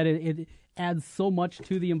 people said it adds so much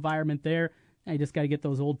to the environment there. I just got to get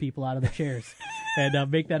those old people out of the chairs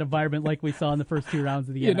and make that environment like we saw in the first 2 rounds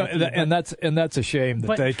of the year. And that's a shame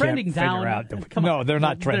that they can't figure out. No, they're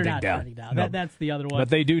not trending down. No. That's the other one. But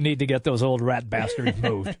they do need to get those old rat bastards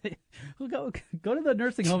moved. Well, go to the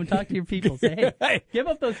nursing home and talk to your people. Say, hey, give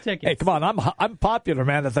up those tickets. Hey, come on, I'm popular,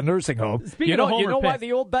 man, at the nursing home. Speaking of Homer why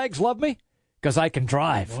the old bags love me? Because I can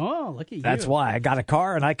drive. Oh, look at you. That's why. I got a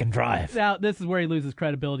car and I can drive. Now, this is where he loses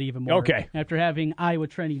credibility even more. Okay. After having Iowa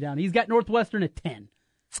trending down. He's got Northwestern at 10.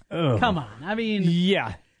 Ugh. Come on. I mean,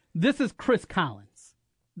 yeah. This is Chris Collins.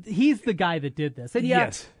 He's the guy that did this. And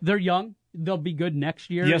yes, they're young. They'll be good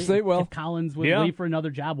next year. Yes, they will. If Collins would leave for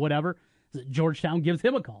another job, whatever. Georgetown gives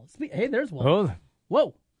him a call. Hey, there's one.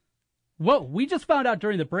 Oh. Whoa. We just found out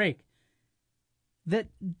during the break that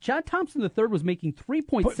John Thompson III was making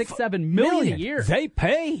 $3.67 million a year. They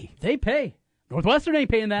pay. Northwestern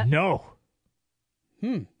ain't paying that. No.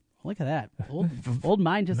 Look at that. Old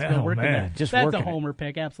mind just working there. That's a homer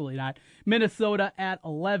pick. Absolutely not. Minnesota at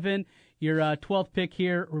 11. Your 12th pick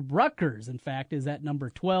here. Rutgers, in fact, is at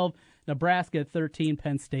number 12. Nebraska at 13.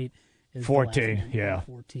 Penn State is 14. Yeah.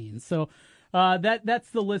 14. So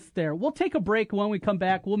that's the list there. We'll take a break. When we come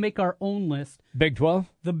back, we'll make our own list. Big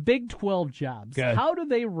 12? The Big 12 jobs. Okay. How do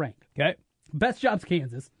they rank? Okay. Best jobs,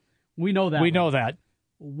 Kansas. We know that. We know that.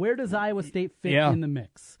 Where does Iowa State fit in the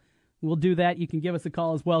mix? We'll do that. You can give us a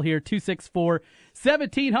call as well here,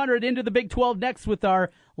 1700 into the Big 12 next with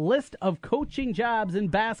our list of coaching jobs in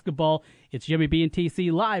basketball. It's Jimmy B and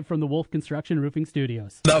TC live from the Wolf Construction Roofing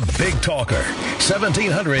Studios. The Big Talker,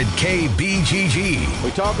 1700 KBGG.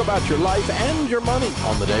 We talk about your life and your money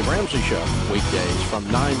on the Dave Ramsey Show. Weekdays from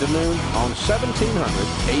 9 to noon on 1700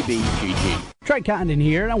 KBGG. Trent Condon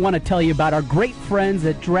here, and I want to tell you about our great friends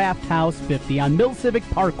at Draft House 50 on Mill Civic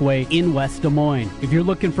Parkway in West Des Moines. If you're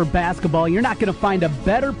looking for basketball, you're not going to find a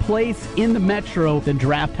better place in the metro than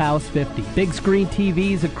Draft House 50. Big screen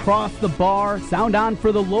TVs across the bar, sound on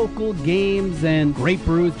for the local games, and great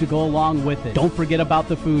brews to go along with it. Don't forget about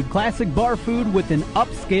the food. Classic bar food with an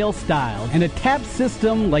upscale style and a tap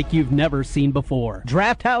system like you've never seen before.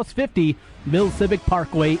 Draft House 50, Mill Civic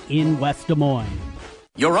Parkway in West Des Moines.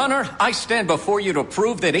 Your Honor, I stand before you to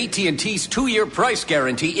prove that AT&T's 2-year price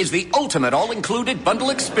guarantee is the ultimate all-included bundle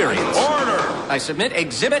experience. Order! I submit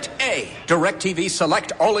Exhibit A, DirecTV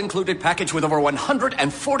Select all-included package with over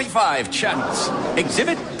 145 channels.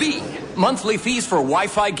 Exhibit B, monthly fees for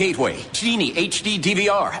Wi-Fi gateway, Genie HD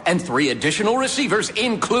DVR, and 3 additional receivers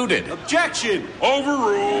included. Objection!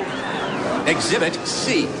 Overruled. Exhibit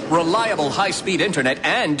C, reliable high-speed internet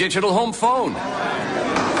and digital home phone.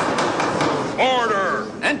 Order!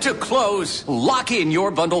 And to close, lock in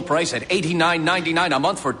your bundle price at $89.99 a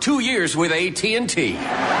month for 2 years with AT&T.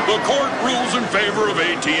 The court rules in favor of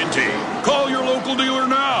AT&T. Call your local dealer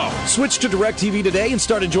now. Switch to DirecTV today and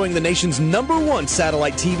start enjoying the nation's #1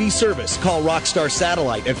 satellite TV service. Call Rockstar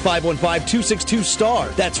Satellite at 515-262-STAR.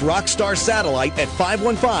 That's Rockstar Satellite at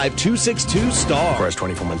 515-262-STAR. Requires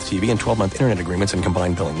 24-month TV and 12-month internet agreements and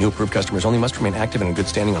combined billing. New approved customers only must remain active and in good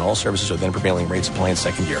standing on all services or then prevailing rates apply in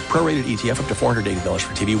second year. Prorated ETF up to $480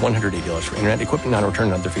 for TV, $180 for internet, equipment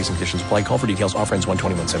non-return, and other fees and conditions apply. Call for details. Offer ends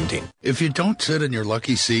 1/21/17. If you don't sit in your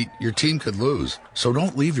lucky seat, your team could lose. So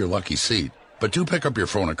don't leave your lucky seat. But do pick up your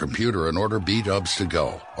phone or computer and order B-Dubs to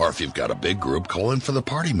go. Or if you've got a big group, call in for the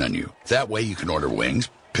party menu. That way you can order wings,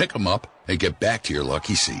 pick them up, and get back to your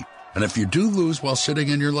lucky seat. And if you do lose while sitting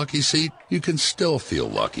in your lucky seat, you can still feel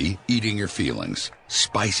lucky eating your feelings.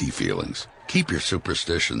 Spicy feelings. Keep your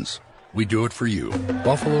superstitions. We do it for you.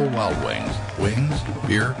 Buffalo Wild Wings. Wings,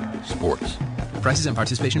 beer, sports. Prices and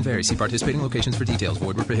participation vary. See participating locations for details.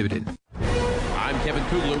 Void where prohibited. I'm Kevin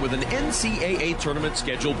Kugler with an NCAA tournament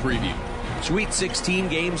schedule preview. Sweet 16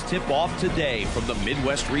 games tip off today from the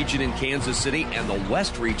Midwest region in Kansas City and the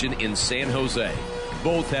West region in San Jose.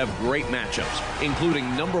 Both have great matchups,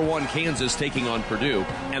 including #1 Kansas taking on Purdue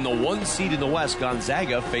and the 1 seed in the West,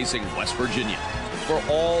 Gonzaga, facing West Virginia. For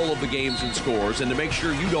all of the games and scores, and to make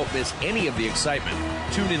sure you don't miss any of the excitement,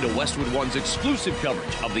 tune into Westwood One's exclusive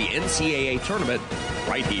coverage of the NCAA tournament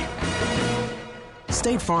right here.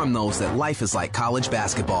 State Farm knows that life is like college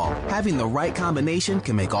basketball. Having the right combination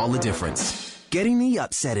can make all the difference. Getting the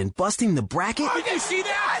upset and busting the bracket? Oh, you see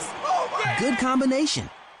that? Oh, man. Good combination.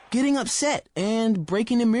 Getting upset and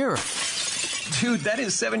breaking the mirror. Dude, that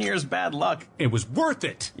is 7 years bad luck. It was worth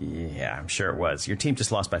it. Yeah, I'm sure it was. Your team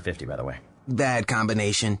just lost by 50, by the way. Bad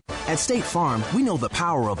combination. At State Farm, we know the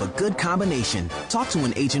power of a good combination. Talk to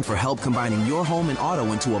an agent for help combining your home and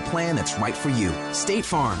auto into a plan that's right for you. State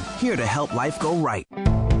Farm, here to help life go right.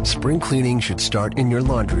 Spring cleaning should start in your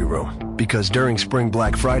laundry room, because during Spring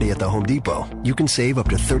Black Friday at the Home Depot, you can save up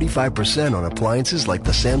to 35% on appliances like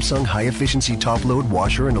the Samsung high-efficiency top-load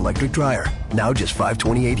washer and electric dryer, now just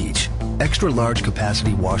 $528 each. Extra large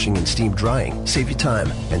capacity washing and steam drying save you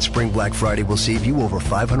time, and Spring Black Friday will save you over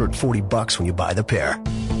 $540 when you buy the pair.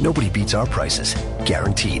 Nobody beats our prices,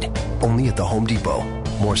 guaranteed. Only at the Home Depot.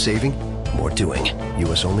 More saving, more doing.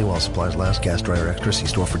 U.S. only while supplies last. Gas dryer extra. See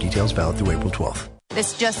store for details. Valid through April 12th.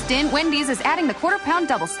 This just in, Wendy's is adding the quarter-pound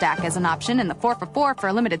double stack as an option in the 4 for $4 for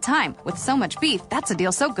a limited time. With so much beef, that's a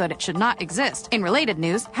deal so good it should not exist. In related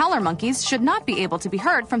news, howler monkeys should not be able to be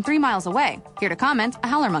heard from 3 miles away. Here to comment, a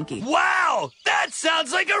howler monkey. Wow! That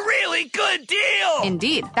sounds like a really good deal!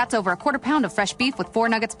 Indeed. That's over a quarter pound of fresh beef with 4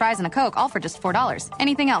 nuggets, fries, and a Coke, all for just $4.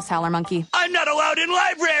 Anything else, howler monkey? I'm not allowed in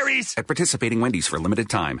libraries! At participating Wendy's for a limited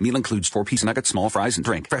time. Meal includes 4-piece nuggets, small fries, and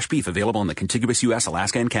drink. Fresh beef available in the contiguous U.S.,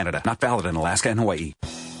 Alaska, and Canada. Not valid in Alaska and Hawaii.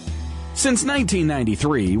 Since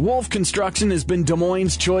 1993, Wolf Construction has been Des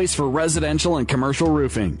Moines' choice for residential and commercial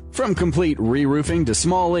roofing. From complete re-roofing to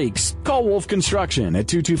small leaks, call Wolf Construction at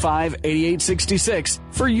 225-8866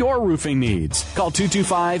 for your roofing needs. Call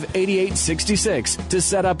 225-8866 to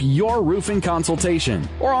set up your roofing consultation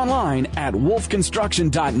or online at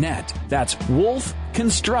wolfconstruction.net. That's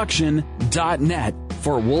wolfconstruction.net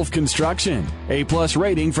for Wolf Construction. A+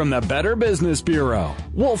 rating from the Better Business Bureau.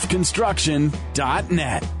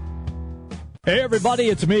 wolfconstruction.net. Hey everybody,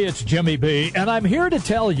 it's me, it's Jimmy B, and I'm here to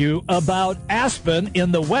tell you about Aspen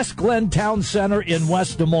in the West Glen Town Center in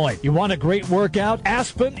West Des Moines. You want a great workout?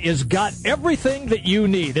 Aspen has got everything that you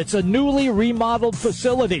need. It's a newly remodeled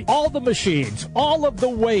facility. All the machines, all of the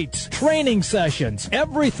weights, training sessions,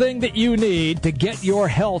 everything that you need to get your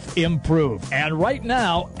health improved. And right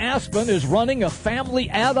now, Aspen is running a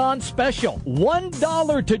family add-on special.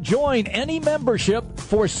 $1 to join any membership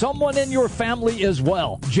for someone in your family as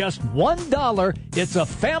well. Just $1. It's a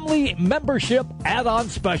family membership add-on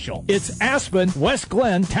special. It's Aspen, West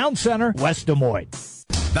Glen, Town Center, West Des Moines.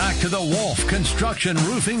 Back to the Wolf Construction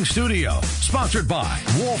Roofing Studio, sponsored by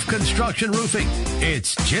Wolf Construction Roofing.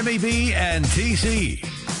 It's Jimmy B and TC.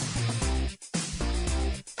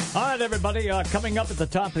 All right, everybody. Coming up at the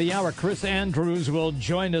top of the hour, Chris Andrews will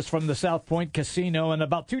join us from the South Point Casino. And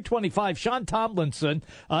about 2:25, Sean Tomlinson,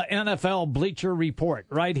 NFL Bleacher Report,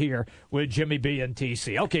 right here with Jimmy B and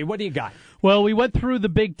TC. Okay, what do you got? Well, we went through the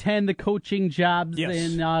Big Ten, the coaching jobs Yes.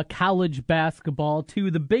 in college basketball,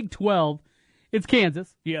 to the Big 12. It's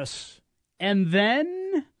Kansas. Yes. And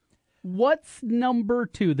then what's number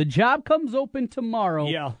 2? The job comes open tomorrow.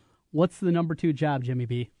 Yeah. What's the number 2 job, Jimmy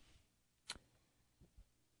B?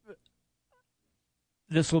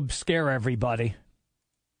 This will scare everybody.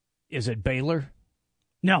 Is it Baylor?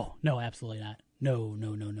 No, absolutely not. No.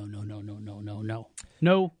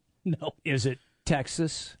 Is it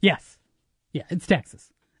Texas? Yes. Yeah, it's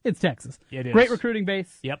Texas. It's Texas. It is. Great recruiting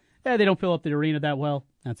base. Yep. Yeah, they don't fill up the arena that well.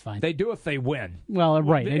 That's fine. They do if they win. Well,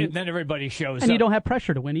 right. And then everybody shows up. And you don't have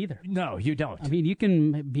pressure to win either. No, you don't. I mean, you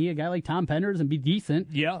can be a guy like Tom Penders and be decent.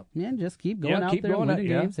 Yeah. And just keep going out there and winning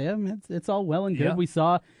games. Yeah, it's all well and good. Yeah. We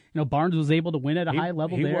saw, Barnes was able to win at a high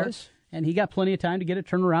level he there. was. And he got plenty of time to get it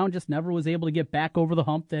turned around, just never was able to get back over the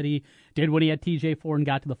hump that he did when he had TJ Ford and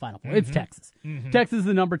got to the Final Four. It's Texas. Texas is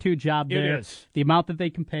the number 2 job there. It is. The amount that they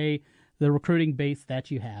can pay, the recruiting base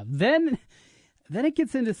that you have. Then it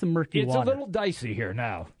gets into some murky water. It's a little dicey here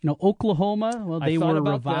now. Oklahoma, well, they were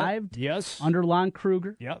revived Yes. under Lon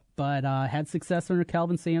Kruger. Yep. But had success under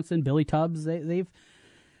Calvin Sampson, Billy Tubbs. They've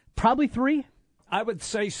probably 3. I would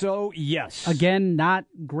say so, yes. Again, not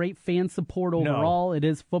great fan support overall. No. It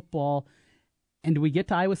is football. And do we get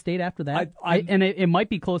to Iowa State after that? And it might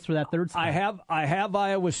be close for that 3rd spot. I have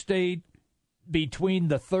Iowa State between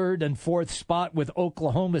the 3rd and 4th spot, with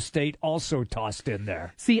Oklahoma State also tossed in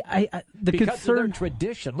there. See, because concern, of their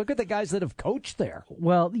tradition. Look at the guys that have coached there.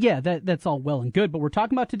 Well, yeah, that's all well and good, but we're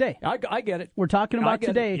talking about today. I get it. We're talking about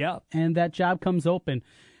today, yeah. And that job comes open.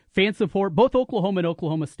 Fan support, both Oklahoma and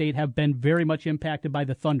Oklahoma State have been very much impacted by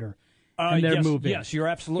the Thunder and their move in. Yes, you're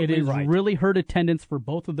absolutely right. It has really hurt attendance for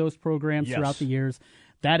both of those programs throughout the years.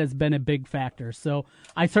 That has been a big factor. So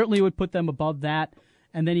I certainly would put them above that.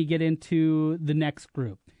 And then you get into the next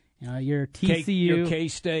group. Your TCU, your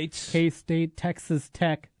K-States. K-State, Texas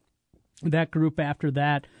Tech, that group after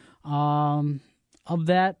that. Of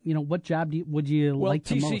that, what job would you like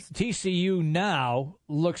the most? TCU now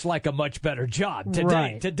looks like a much better job.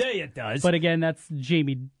 Today it does. But again, that's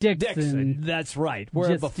Jamie Dixon. That's right. Where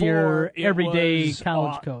just before, your everyday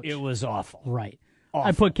college coach. It was awful. Right. Awful.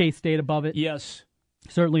 I put K-State above it. Yes.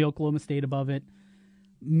 Certainly Oklahoma State above it.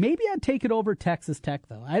 Maybe I'd take it over Texas Tech,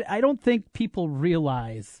 though. I don't think people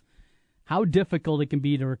realize how difficult it can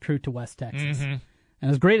be to recruit to West Texas. Mm-hmm.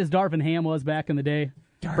 And as great as Darvin Ham was back in the day,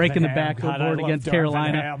 breaking the backboard against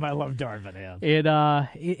Carolina. I love Darvin Ham.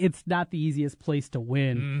 It's not the easiest place to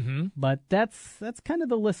win, but that's kind of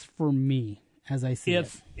the list for me as I see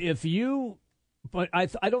it. But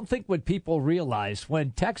I don't think what people realize,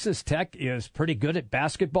 when Texas Tech is pretty good at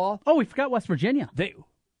basketball. Oh, we forgot West Virginia.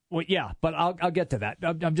 Well, yeah, but I'll get to that.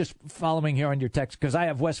 I'm just following here on your text because I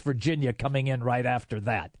have West Virginia coming in right after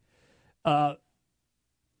that.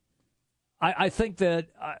 I think that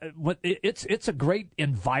it's a great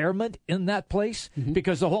environment in that place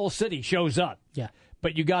because the whole city shows up. Yeah,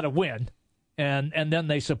 but you got to win, and then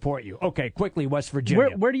they support you. Okay, quickly, West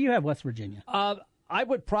Virginia. Where do you have West Virginia? I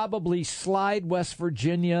would probably slide West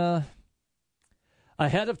Virginia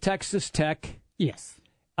ahead of Texas Tech. Yes.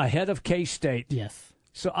 Ahead of K-State. Yes.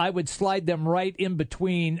 So I would slide them right in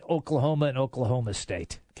between Oklahoma and Oklahoma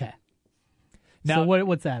State. Okay. Now, so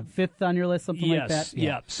what's that? 5th on your list, something like that?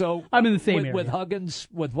 Yeah. So I'm in the same area. With Huggins,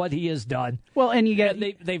 with what he has done. Well, and you get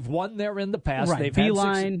they've won there in the past. Right. They've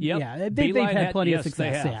Beeline. They've had plenty of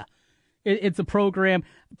success. Yeah. It's a program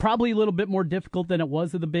probably a little bit more difficult than it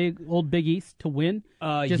was at the old Big East to win,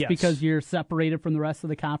 just because you're separated from the rest of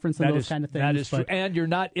the conference and those kind of things. That is true, and you're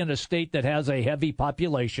not in a state that has a heavy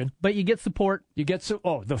population. But you get support.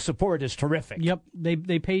 The support is terrific. Yep,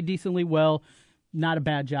 they pay decently well. not a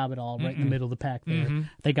bad job at all, right in the middle of the pack there.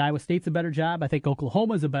 I think Iowa State's a better job. I think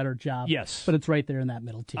Oklahoma's a better job. Yes. But it's right there in that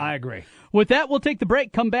middle tier. I agree. With that, we'll take the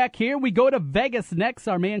break, come back here. We go to Vegas next.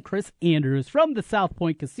 Our man Chris Andrews from the South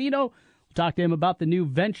Point Casino. We'll talk to him about the new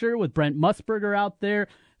venture with Brent Musburger out there.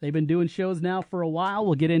 They've been doing shows now for a while.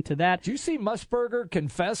 We'll get into that. Did you see Musburger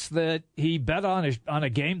confess that he bet on a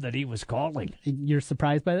game that he was calling? You're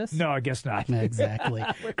surprised by this? No, I guess not. Exactly.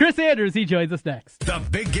 Chris Andrews, he joins us next. The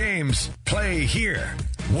big games play here.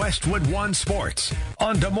 Westwood One Sports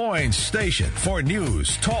on Des Moines Station for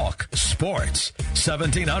news, talk, sports.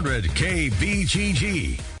 1700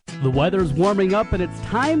 KBGG. The weather's warming up, and it's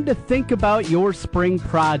time to think about your spring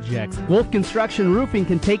projects. Wolf Construction Roofing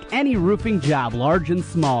can take any roofing job, large and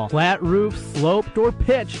small. Flat roof, sloped, or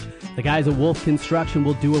pitched. The guys at Wolf Construction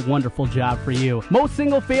will do a wonderful job for you. Most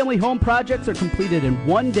single-family home projects are completed in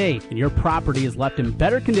one day, and your property is left in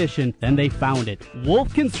better condition than they found it.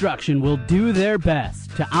 Wolf Construction will do their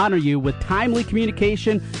best to honor you with timely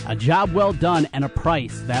communication, a job well done, and a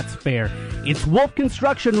price that's fair. It's Wolf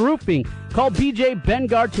Construction Roofing. Call BJ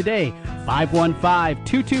Bengard today,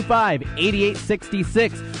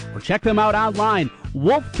 515-225-8866, or check them out online,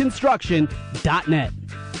 wolfconstruction.net.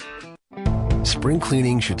 Spring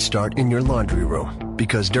cleaning should start in your laundry room,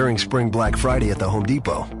 because during Spring Black Friday at the Home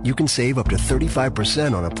Depot, you can save up to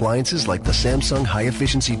 35% on appliances like the Samsung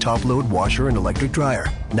high-efficiency top-load washer and electric dryer,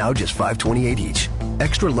 now just $528 each.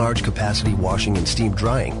 Extra large capacity washing and steam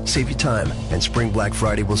drying save you time, and Spring Black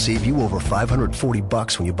Friday will save you over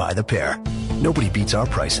 $540 when you buy the pair. Nobody beats our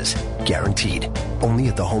prices, guaranteed. Only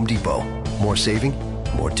at the Home Depot. More saving,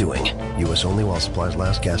 more doing. U.S. only while supplies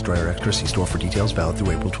last. Gas dryer extra. See store for details. Valid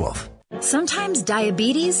through April 12th. Sometimes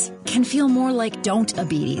diabetes can feel more like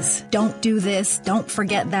don't-abetes. Don't do this, don't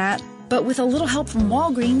forget that. But with a little help from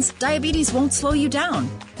Walgreens, diabetes won't slow you down.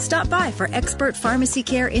 Stop by for expert pharmacy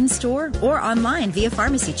care in-store or online via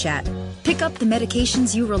pharmacy chat. Pick up the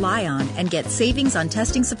medications you rely on and get savings on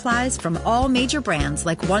testing supplies from all major brands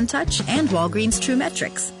like OneTouch and Walgreens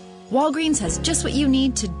TrueMetrics. Walgreens has just what you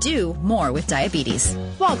need to do more with diabetes.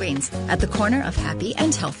 Walgreens, at the corner of happy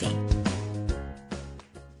and healthy.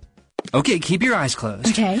 Okay, keep your eyes closed.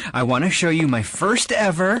 Okay. I want to show you my first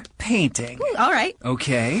ever painting. All right.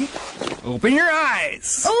 Okay. Open your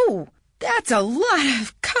eyes. Oh, that's a lot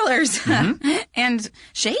of colors and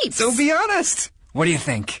shapes. So be honest. What do you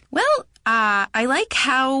think? Well, I like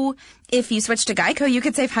how if you switch to Geico, you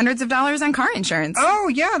could save hundreds of dollars on car insurance. Oh,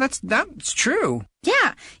 yeah, that's true.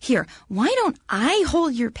 Yeah. Here, why don't I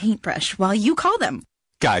hold your paintbrush while you call them?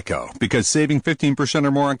 Geico, because saving 15%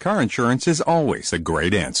 or more on car insurance is always a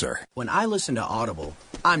great answer. When I listen to Audible,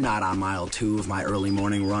 I'm not on mile 2 of my early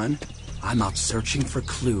morning run. I'm out searching for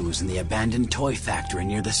clues in the abandoned toy factory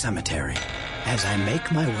near the cemetery. As I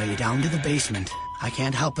make my way down to the basement, I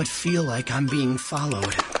can't help but feel like I'm being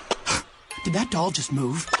followed. Did that doll just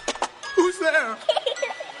move? Who's there?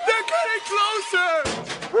 They're getting closer!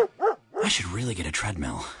 I should really get a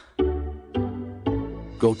treadmill.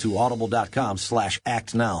 Go to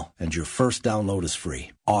audible.com/actnow and your first download is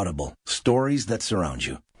free. Audible. Stories that surround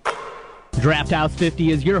you. Draft House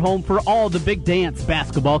 50 is your home for all the big dance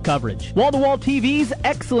basketball coverage. Wall-to-wall TVs,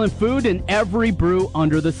 excellent food, and every brew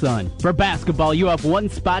under the sun. For basketball, you have one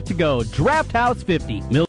spot to go. Draft House 50.